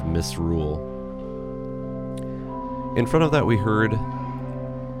Lord of Misrule. In front of that, we heard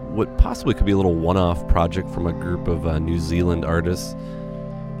what possibly could be a little one-off project from a group of New Zealand artists.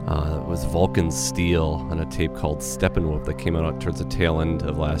 It was Vulcan Steel on a tape called Steppenwolf that came out towards the tail end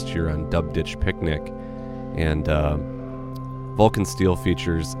of last year on Dub Ditch Picnic. And Vulcan Steel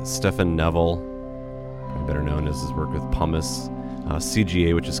features Stephen Neville, better known as his work with Pumice,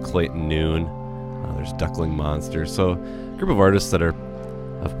 CGA, which is Clayton Noon. There's Duckling Monster. So a group of artists that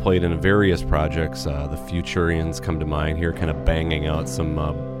have played in various projects. The Futurians come to mind here, kind of banging out some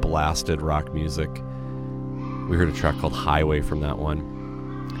blasted rock music. We heard a track called Highway from that one.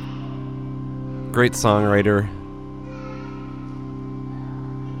 Great songwriter,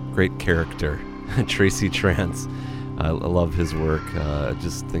 great character, Tracy Trance. I love his work. I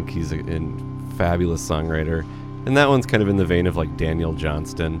just think he's a fabulous songwriter. And that one's kind of in the vein of like Daniel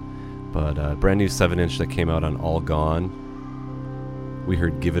Johnston. But a brand new 7-inch that came out on All Gone. We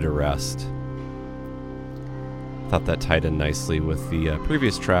heard Give It a Rest. Thought that tied in nicely with the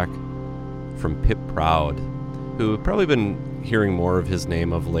previous track from Pip Proud, who have probably been hearing more of his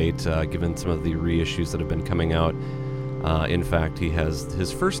name of late, given some of the reissues that have been coming out. In fact, he has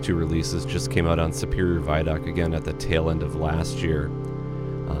his first two releases just came out on Superior Viaduct, again at the tail end of last year.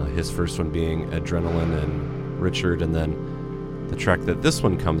 His first one being Adrenaline and Richard, and then the track that this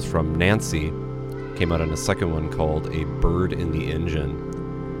one comes from, Nancy, came out on a second one called A Bird in the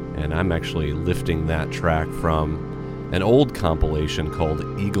Engine. And I'm actually lifting that track from an old compilation called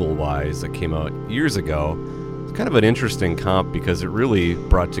Eaglewise that came out years ago. It's kind of an interesting comp because it really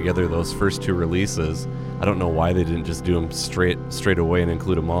brought together those first two releases. I don't know why they didn't just do them straight away and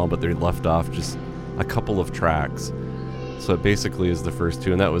include them all, but they left off just a couple of tracks. So it basically is the first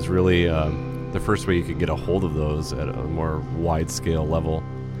two, and that was really the first way you could get a hold of those at a more wide-scale level.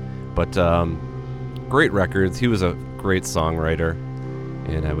 But great records. He was a great songwriter,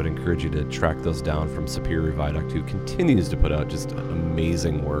 and I would encourage you to track those down from Superior Viaduct, who continues to put out just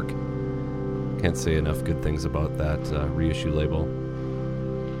amazing work. Can't say enough good things about that reissue label.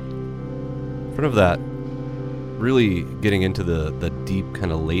 In front of that, really getting into the deep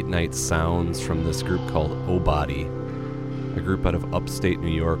kind of late-night sounds from this group called O-Body, a group out of upstate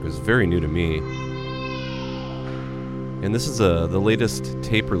New York. It was very new to me. And this is the latest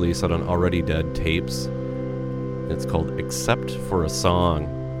tape release out on Already Dead Tapes. It's called Except for a Song.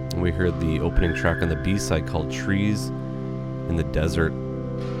 And we heard the opening track on the B-side called Trees in the Desert.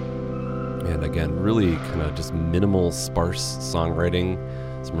 And again, really kind of just minimal, sparse songwriting.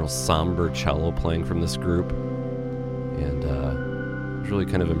 Some real somber cello playing from this group. And I was really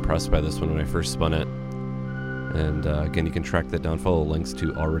kind of impressed by this one when I first spun it. And again, you can track that down. Follow links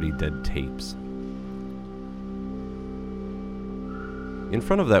to Already Dead Tapes. In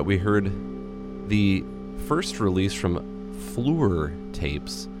front of that, we heard the first release from Fleur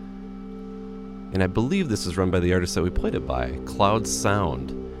Tapes. And I believe this is run by the artist that we played it by, Cloud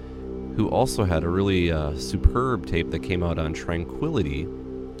Sound, who also had a really superb tape that came out on Tranquility.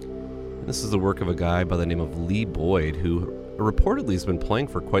 And this is the work of a guy by the name of Lee Boyd, who reportedly has been playing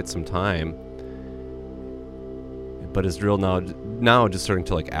for quite some time, but is real now just starting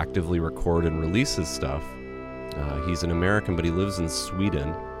to like actively record and release his stuff. He's an American, but he lives in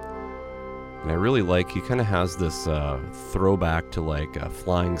Sweden. And I really like, he kind of has this throwback to like a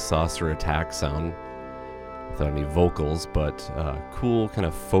Flying Saucer Attack sound without any vocals, but cool kind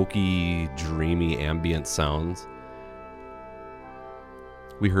of folky, dreamy ambient sounds.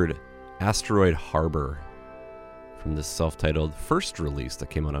 We heard Asteroid Harbor from this self-titled first release that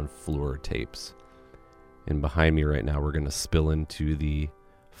came out on Fleur Tapes. And behind me right now, we're going to spill into the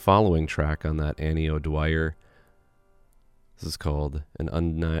following track on that Annie O'Dwyer. This is called An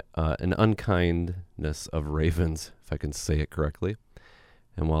Unkindness of Ravens, if I can say it correctly.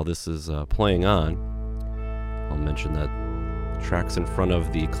 And while this is playing on, I'll mention that tracks in front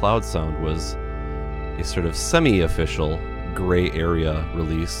of the Cloud Sound was a sort of semi-official gray area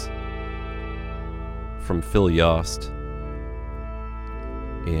release from Phil Yost.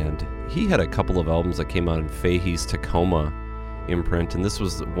 And he had a couple of albums that came out in Fahey's Tacoma imprint, and this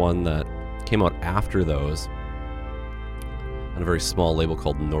was one that came out after those on a very small label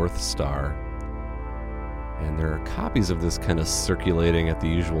called North Star. And there are copies of this kind of circulating at the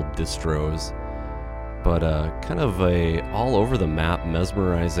usual distros, but kind of a all-over-the-map,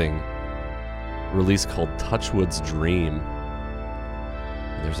 mesmerizing release called Touchwood's Dream.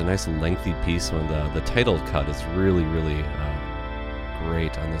 And there's a nice lengthy piece when the title cut is really, really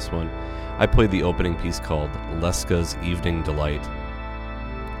great on this one. I played the opening piece called Leska's Evening Delight.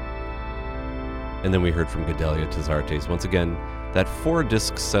 And then we heard from Gedalia Tazartes. Once again, that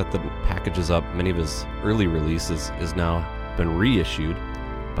 4-disc set that packages up many of his early releases is now been reissued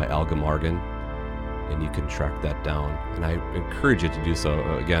by Alga Margan, and you can track that down. And I encourage you to do so.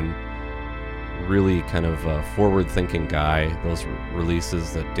 Again, really kind of forward-thinking guy. Those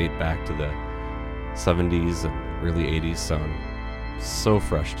releases that date back to the 70s and early 80s sound so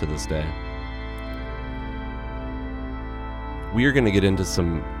fresh to this day. We are going to get into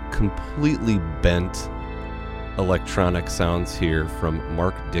some completely bent electronic sounds here from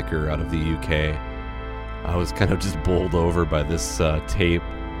Mark Dicker out of the UK. I was kind of just bowled over by this tape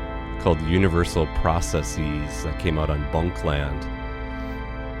called Universal Processes that came out on Bunkland.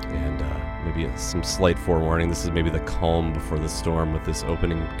 And maybe some slight forewarning, this is maybe the calm before the storm with this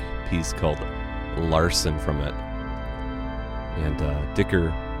opening piece called Larson from it. And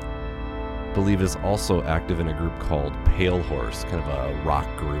Dicker, I believe, is also active in a group called Pale Horse, kind of a rock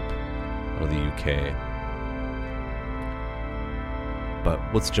group out of the UK. But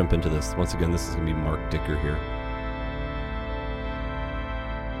let's jump into this. Once again, this is going to be Mark Dicker here.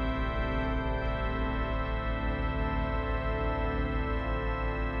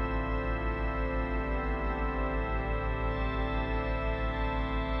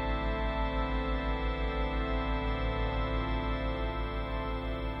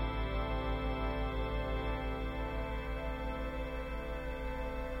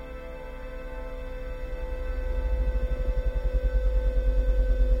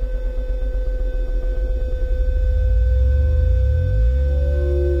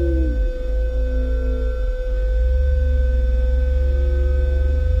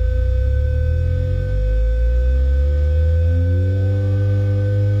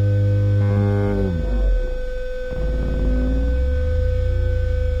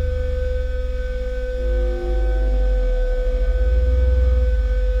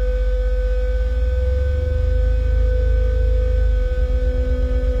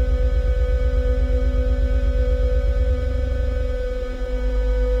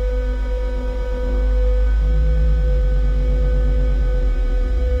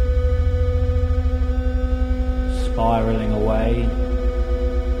 Spiraling away,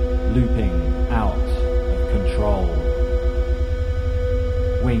 looping out of control,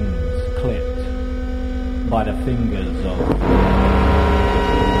 wings clipped by the fingers of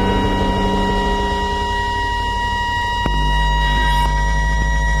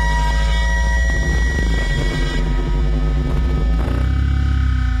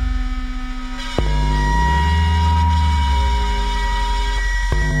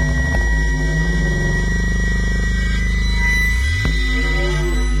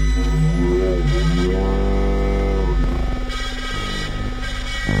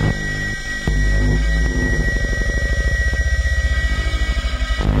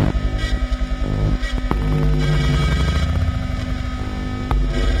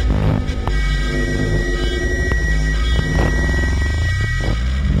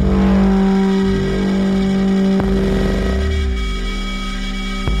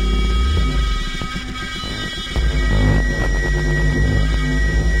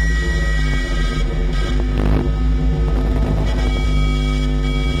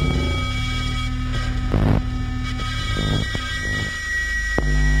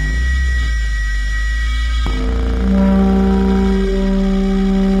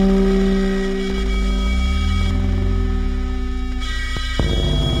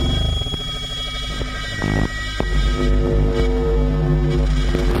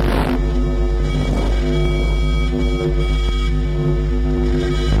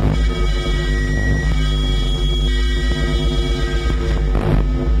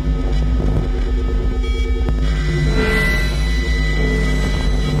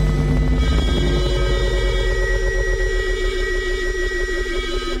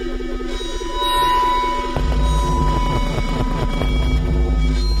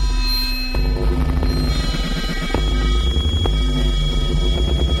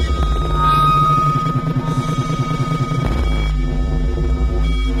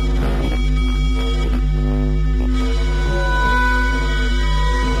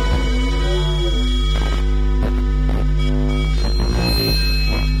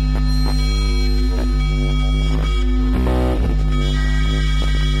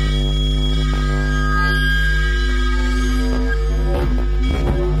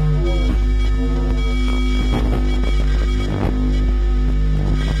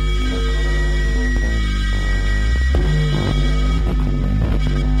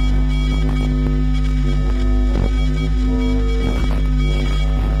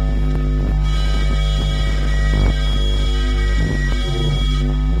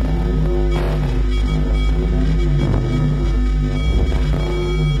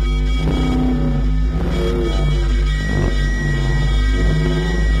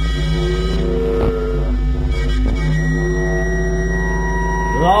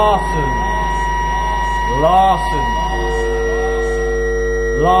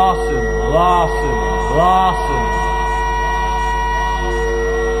Larson, Larson, Larson.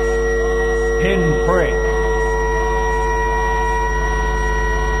 Pinprick.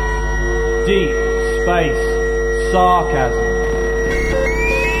 Deep space sarcasm.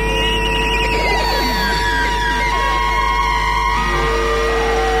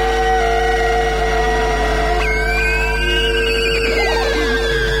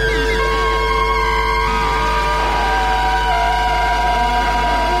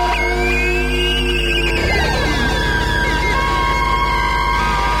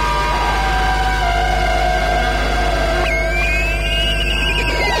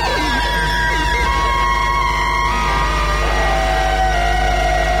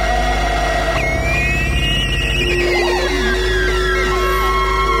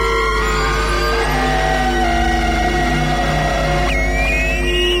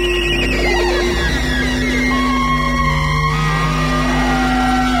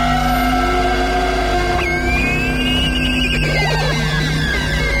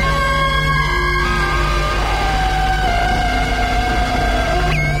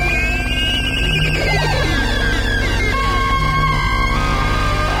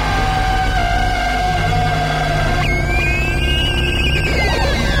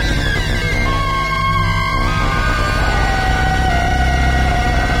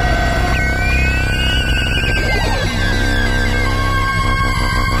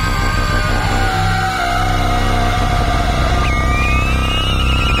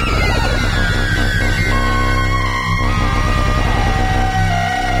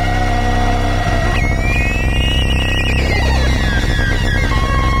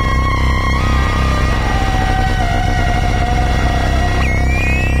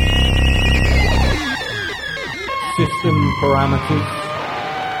 System parameters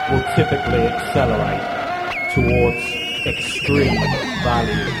will typically accelerate towards extreme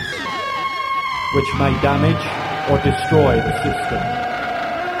values, which may damage or destroy the system,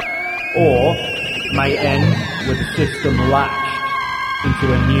 or may end with the system latched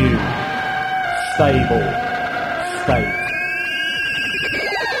into a new, stable state.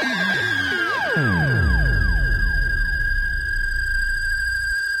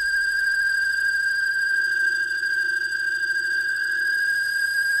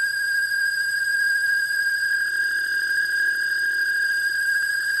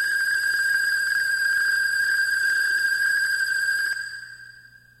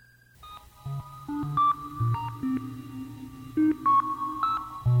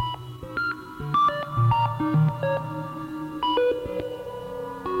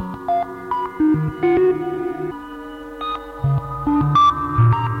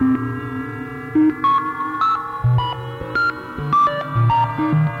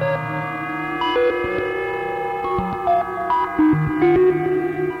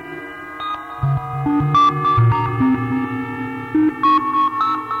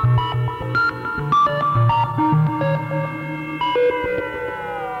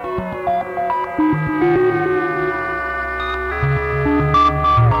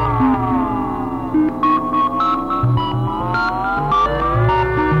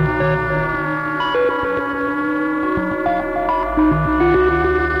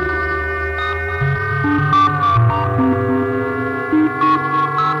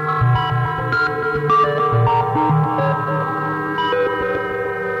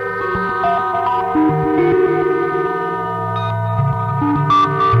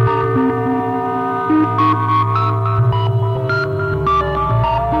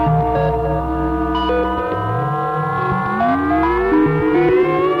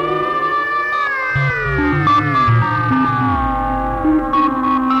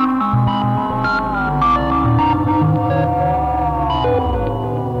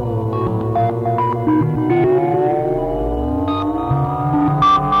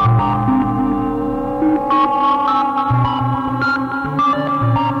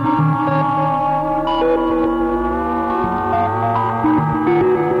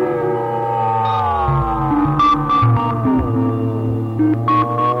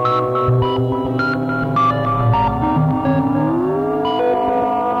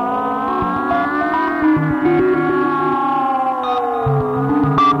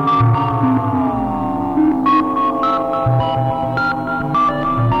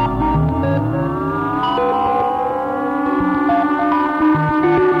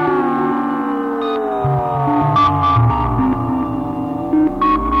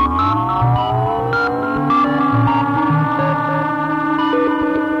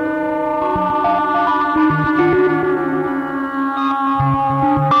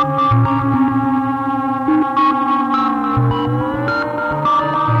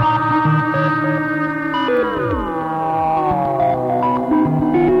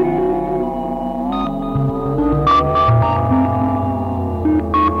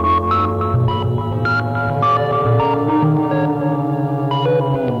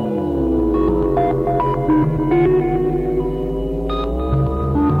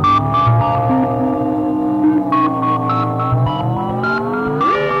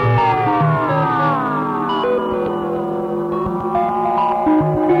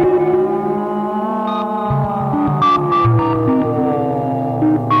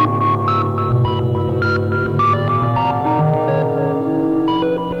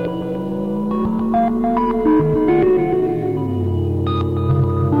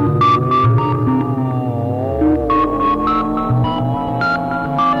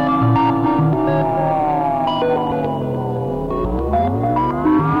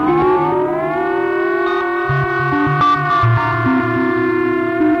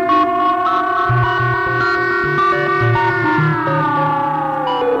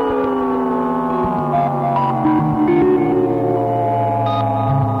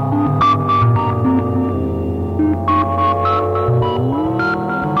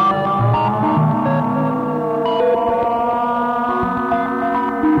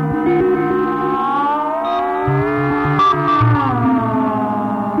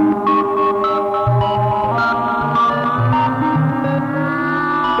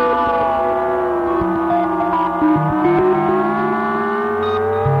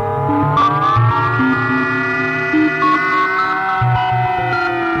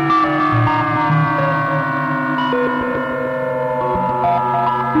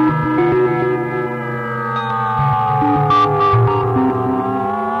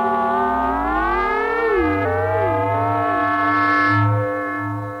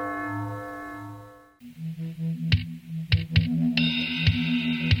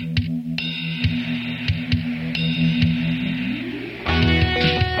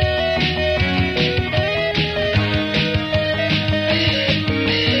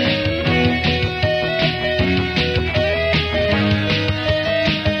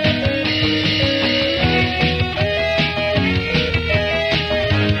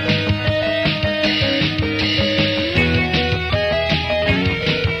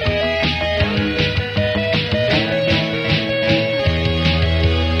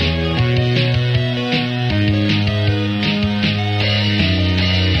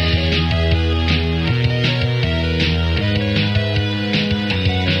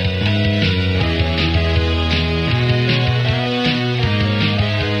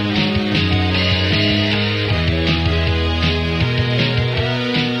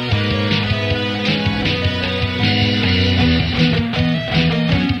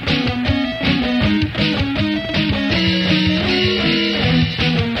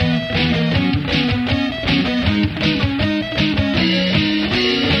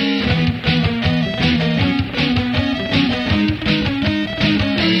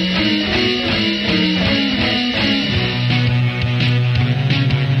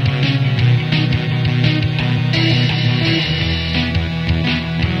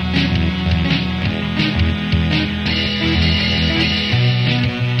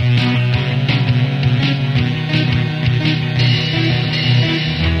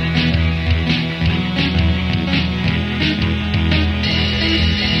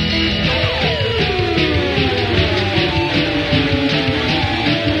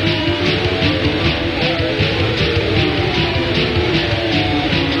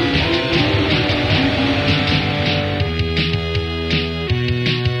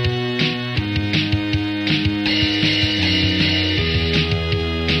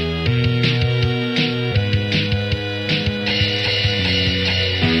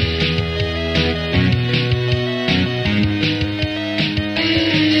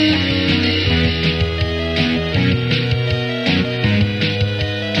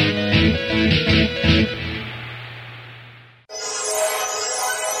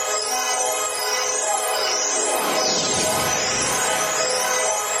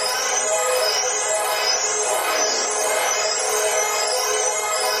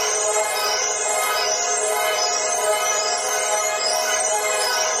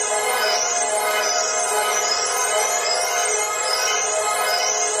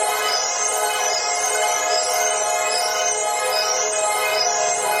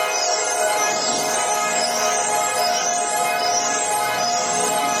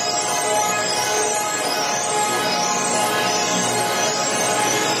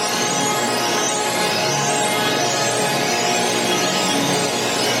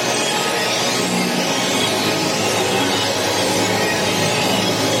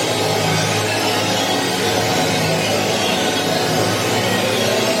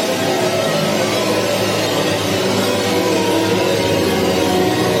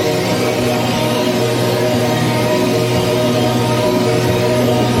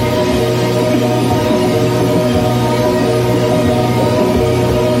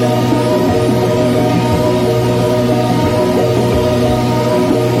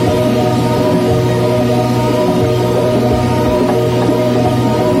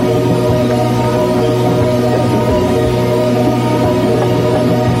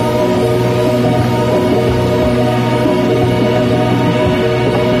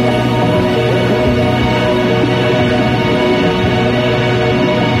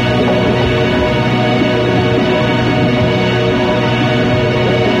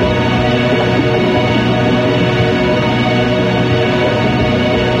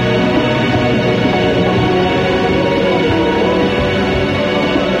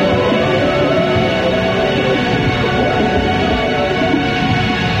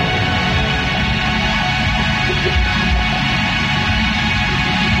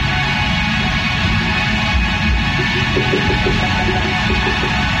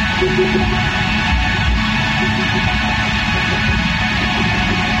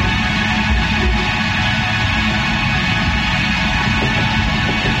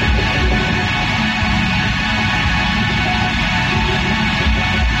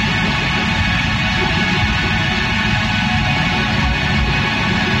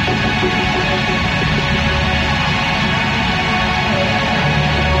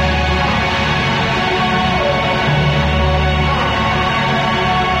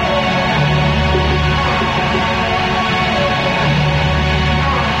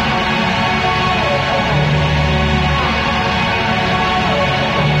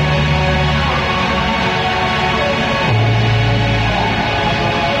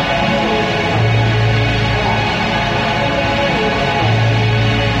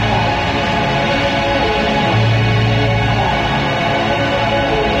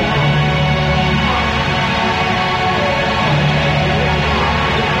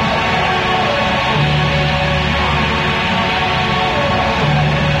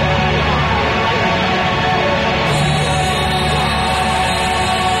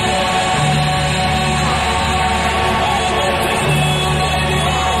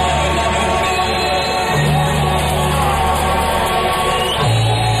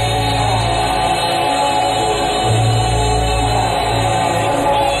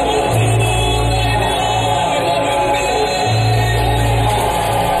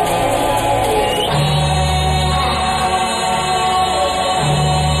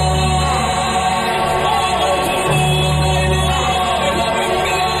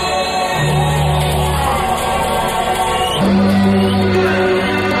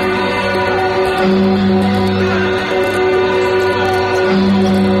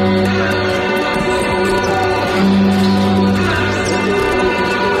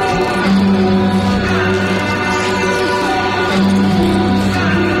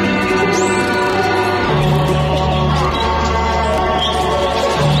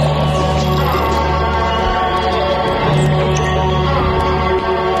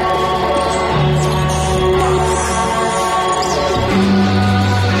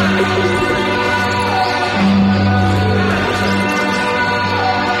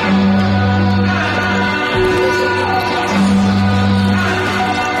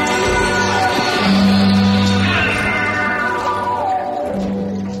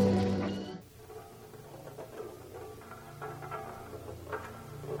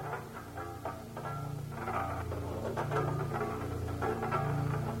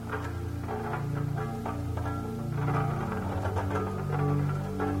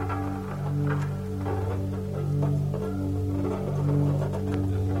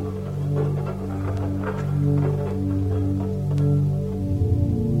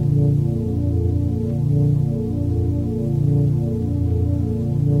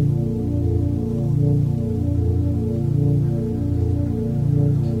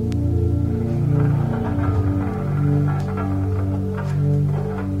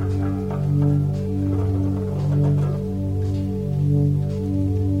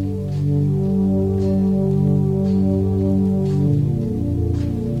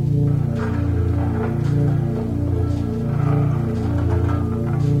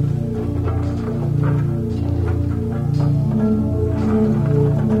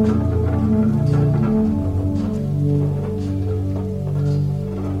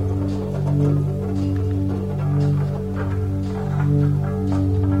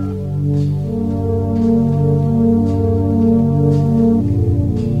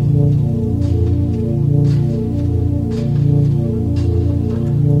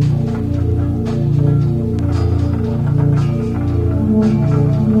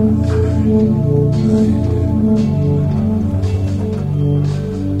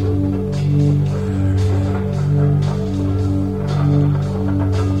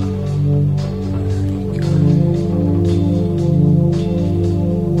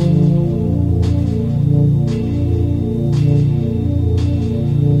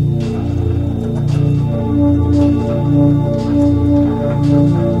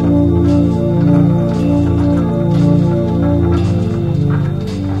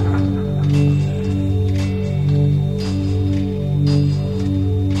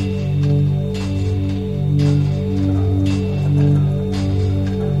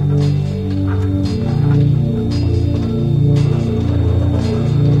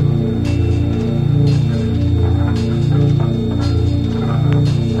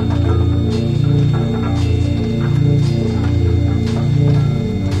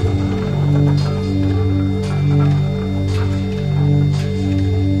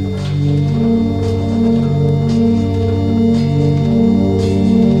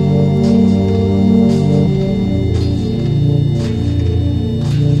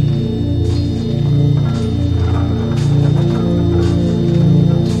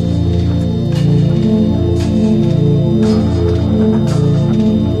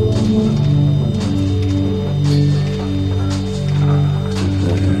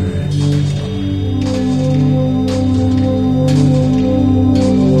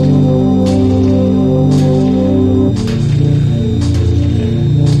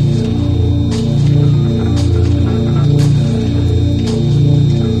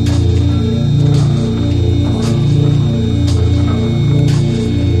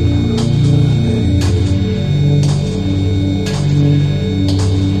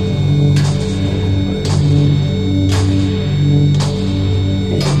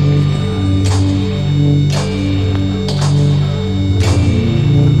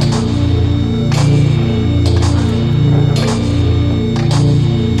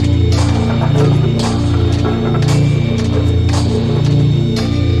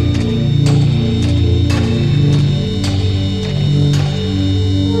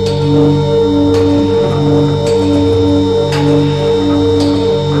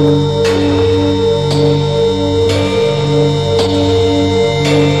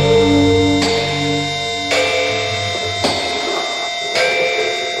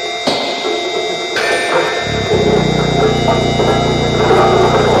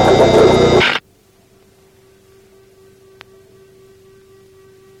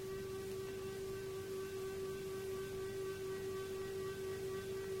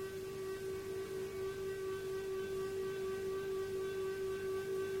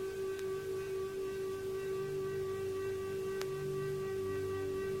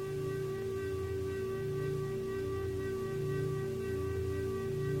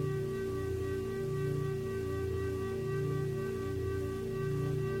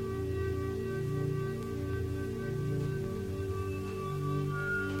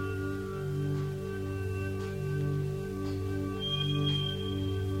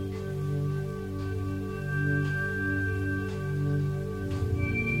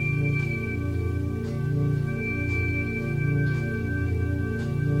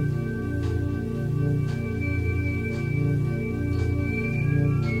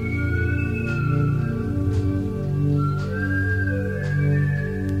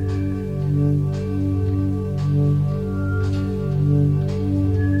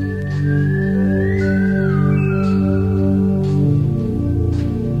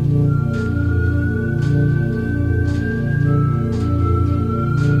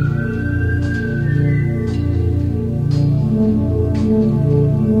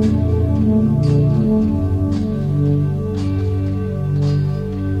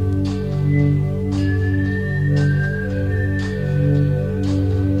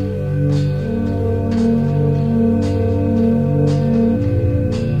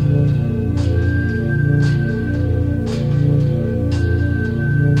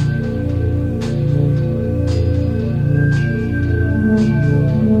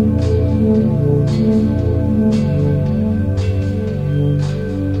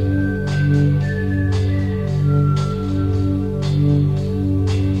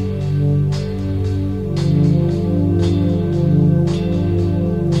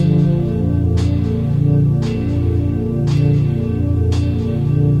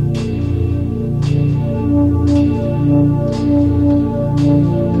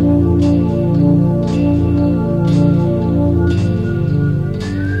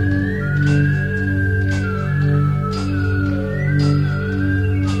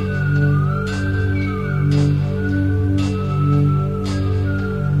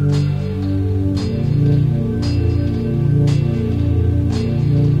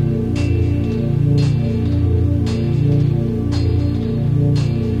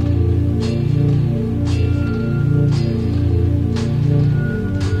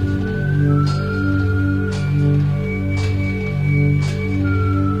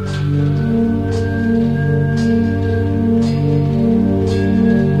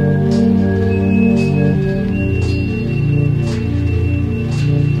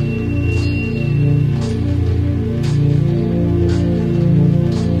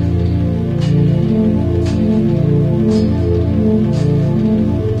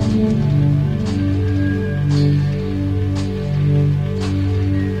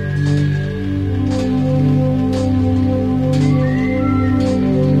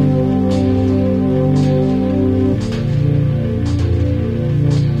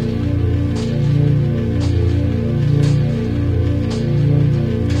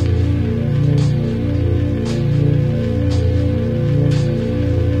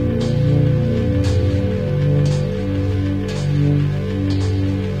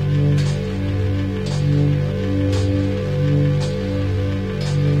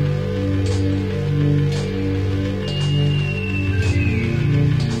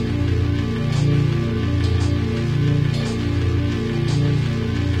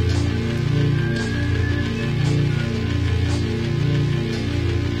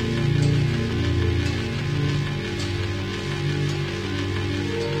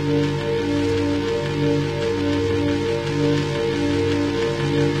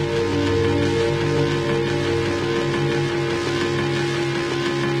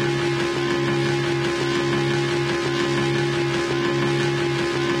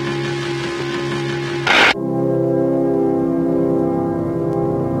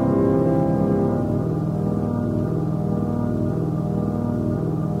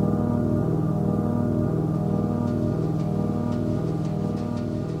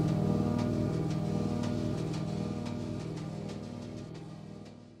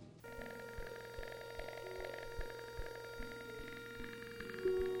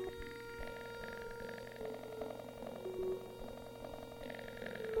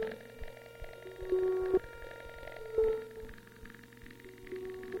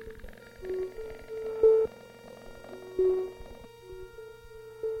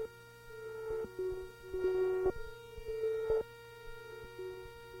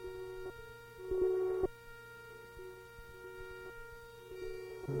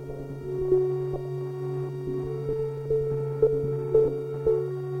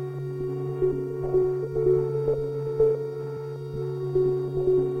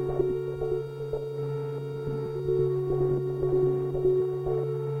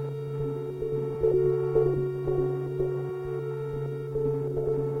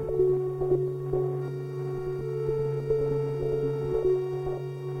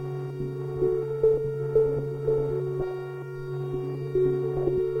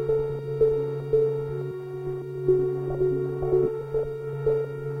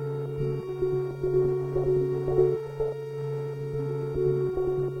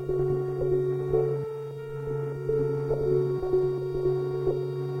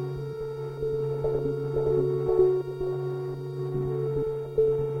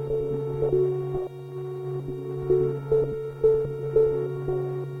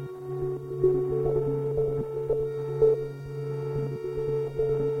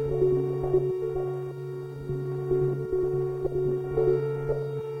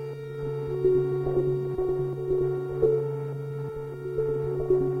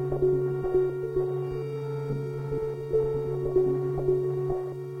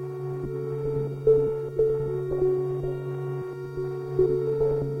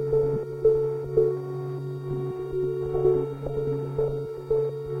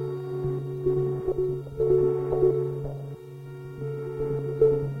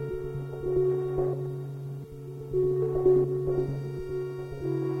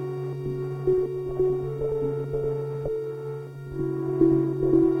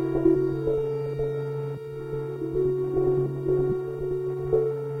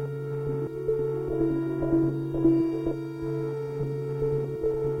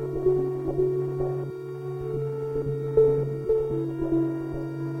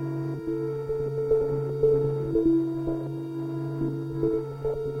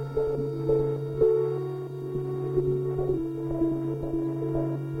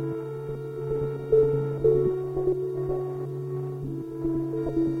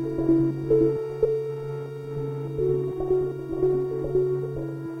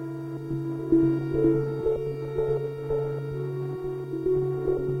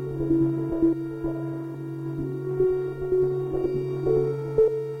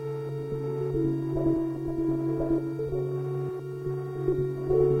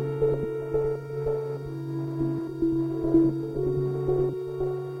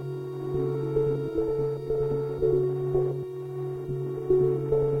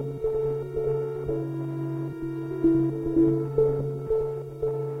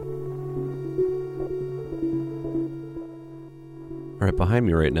 Behind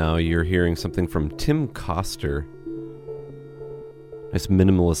me right now, you're hearing something from Tim Coster. Nice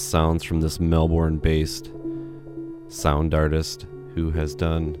minimalist sounds from this Melbourne-based sound artist who has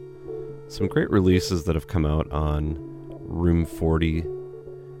done some great releases that have come out on Room 40.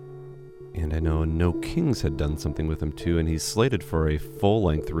 And I know No Kings had done something with him too, and he's slated for a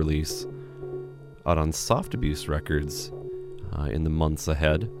full-length release out on Soft Abuse Records in the months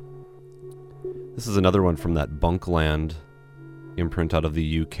ahead. This is another one from that Bunkland imprint out of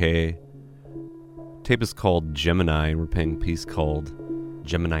the UK. Tape is called Gemini, and we're playing a piece called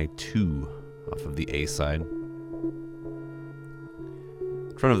Gemini 2 off of the A-side.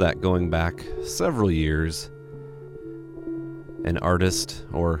 In front of that, going back several years, an artist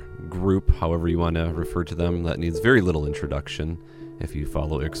or group, however you want to refer to them, that needs very little introduction if you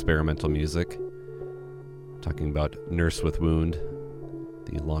follow experimental music. Talking about Nurse with Wound,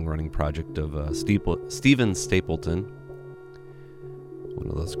 the long-running project of Stephen Stapleton, one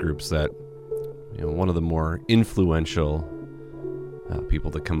of those groups that, one of the more influential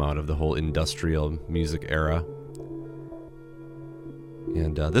people that come out of the whole industrial music era.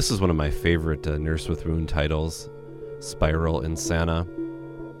 And this is one of my favorite Nurse with Wound titles, Spiral Insana.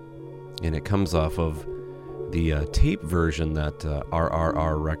 And it comes off of the tape version that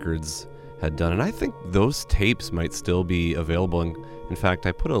RRR Records had done. And I think those tapes might still be available. In fact,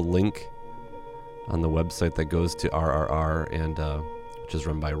 I put a link on the website that goes to RRR, and which is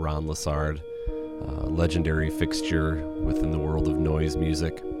run by Ron Lessard, legendary fixture within the world of noise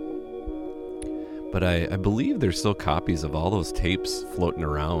music. But I believe there's still copies of all those tapes floating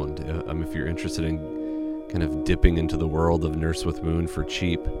around. If you're interested in kind of dipping into the world of Nurse with Wound for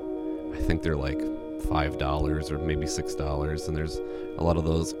cheap, I think they're like $5 or maybe $6, and there's a lot of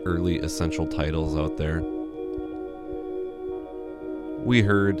those early essential titles out there. We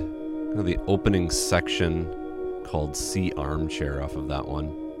heard kind of the opening section called Sea Armchair off of that one.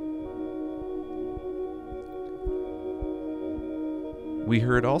 We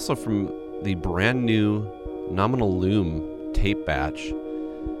heard also from the brand new Nominal Loom tape batch,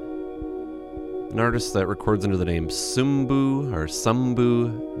 an artist that records under the name Sambu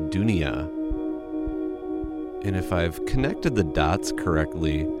Dunia. And if I've connected the dots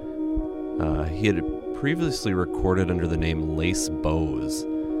correctly, he had previously recorded under the name Lace Bose,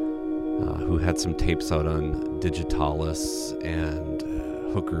 who had some tapes out on Digitalis and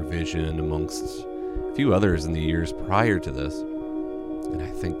Hooker Vision, amongst a few others in the years prior to this. And I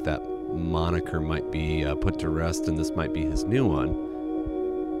think that moniker might be put to rest, and this might be his new one.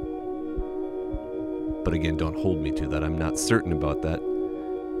 But again, don't hold me to that. I'm not certain about that.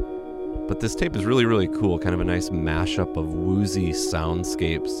 But this tape is really, really cool. Kind of a nice mashup of woozy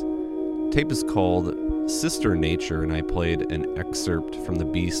soundscapes. Tape is called Sister Nature, and I played an excerpt from the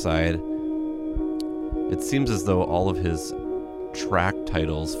B-side. It seems as though all of his track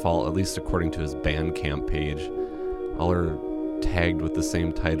titles fall, at least according to his Bandcamp page, all are tagged with the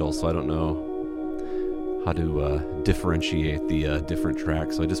same title, so I don't know how to differentiate the different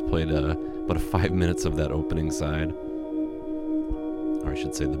tracks. So I just played about 5 minutes of that opening side, or I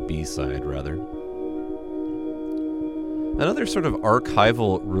should say the B-side rather. Another sort of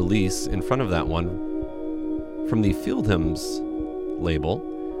archival release in front of that one from the Field Hymns label.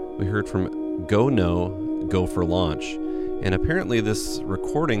 We heard from Go No, Go for Launch, and apparently this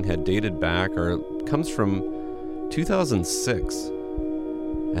recording had dated back, or comes from 2006,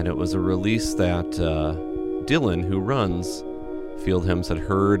 and it was a release that Dylan, who runs Field Hymns, had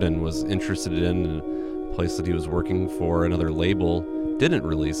heard and was interested in, and a place that he was working for, another label, didn't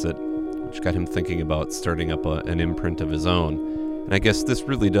release it, which got him thinking about starting up an imprint of his own. And I guess this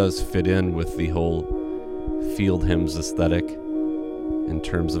really does fit in with the whole Field Hymns aesthetic in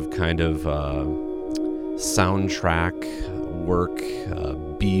terms of kind of soundtrack work,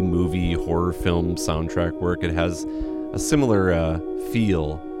 B-movie horror film soundtrack work. It has a similar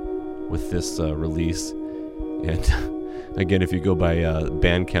feel with this release. And again, if you go by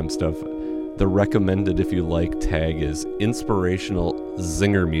Bandcamp stuff, the recommended, if you like, tag is inspirational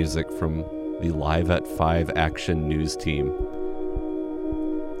zinger music from the Live at 5 Action News Team.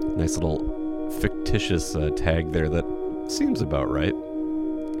 Nice little fictitious tag there that seems about right.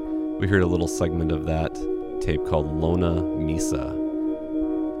 We heard a little segment of that tape called Lona Misa.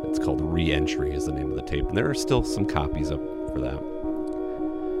 It's called Re-Entry is the name of the tape, and there are still some copies up for that.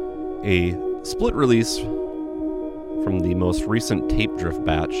 A split release from the most recent Tape Drift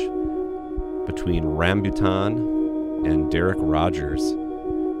batch between Rambutan and Derek Rogers.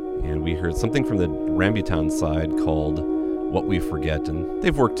 And we heard something from the Rambutan side called What We Forget, and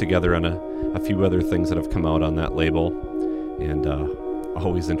they've worked together on a few other things that have come out on that label, and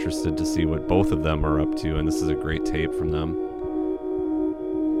always interested to see what both of them are up to, and this is a great tape from them.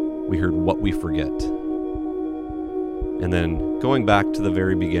 we heard What We Forget. And then going back to the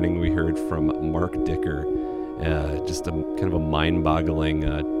very beginning, we heard from Mark Dicker, just a kind of a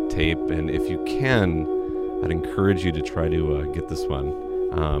mind-boggling tape. And if you can, I'd encourage you to try to get this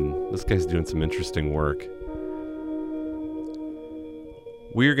one. This guy's doing some interesting work.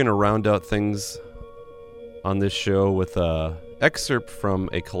 We're going to round out things on this show with an excerpt from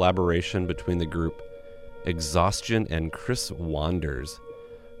a collaboration between the group Exhaustion and Chris Wanders.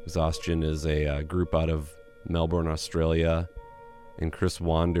 Exhaustion is a group out of Melbourne, Australia, and Chris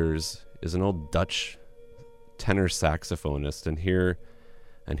Wanders is an old Dutch tenor saxophonist, and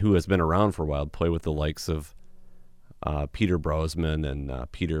who has been around for a while, play with the likes of Peter Brosman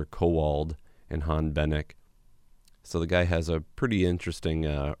and Peter Kowald and Han Bennick. So the guy has a pretty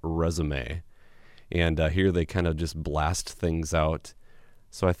interesting resume, and here they kind of just blast things out.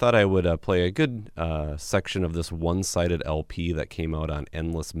 So I thought I would play a good section of this one-sided LP that came out on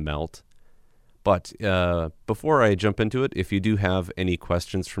Endless Melt. But before I jump into it, if you do have any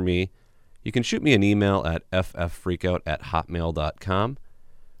questions for me, you can shoot me an email at fffreakout@hotmail.com.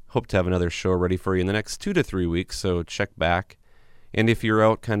 Hope to have another show ready for you in the next 2 to 3 weeks, so check back. And if you're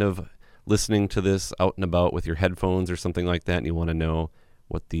out kind of listening to this out and about with your headphones or something like that, and you want to know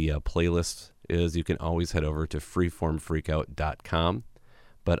what the playlist is, you can always head over to freeformfreakout.com.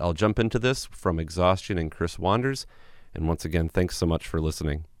 But I'll jump into this from Exhaustion and Chris Wanders. And once again, thanks so much for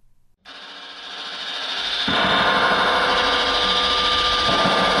listening.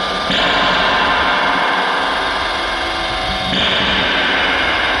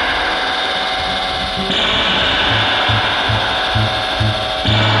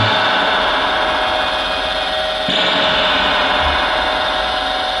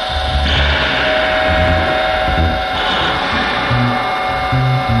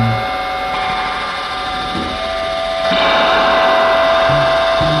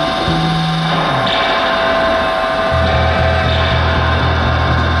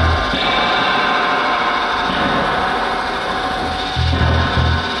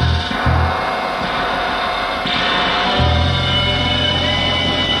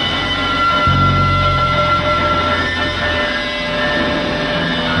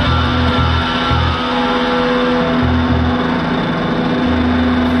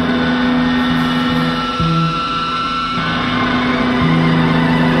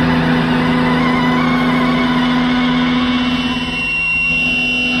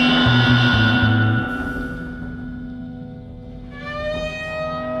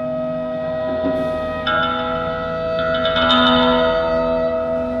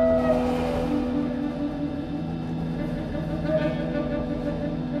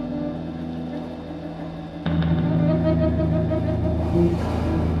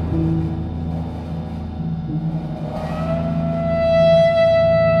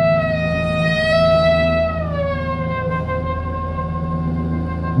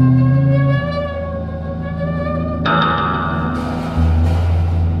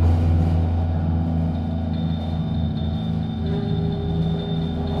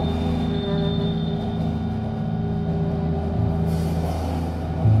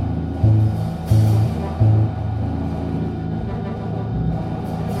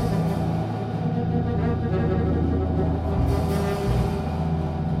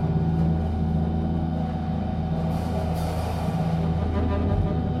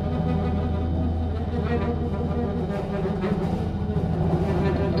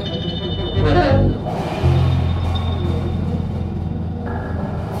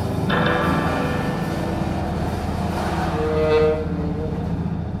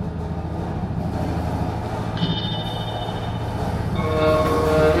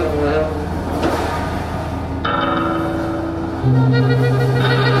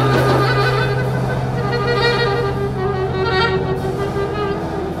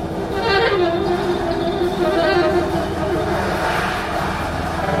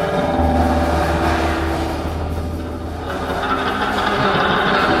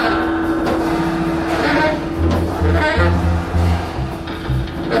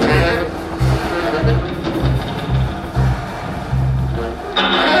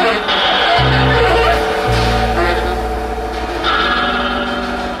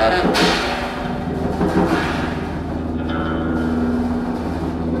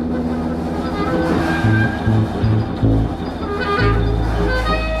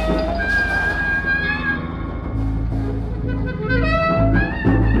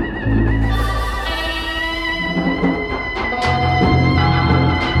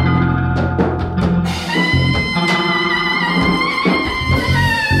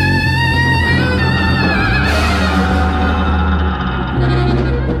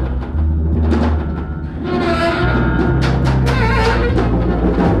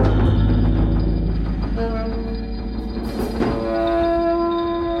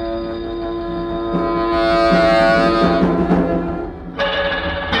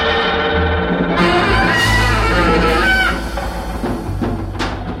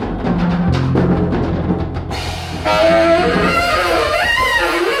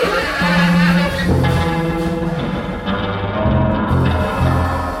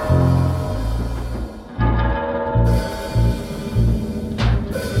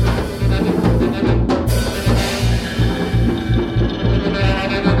 Thank you.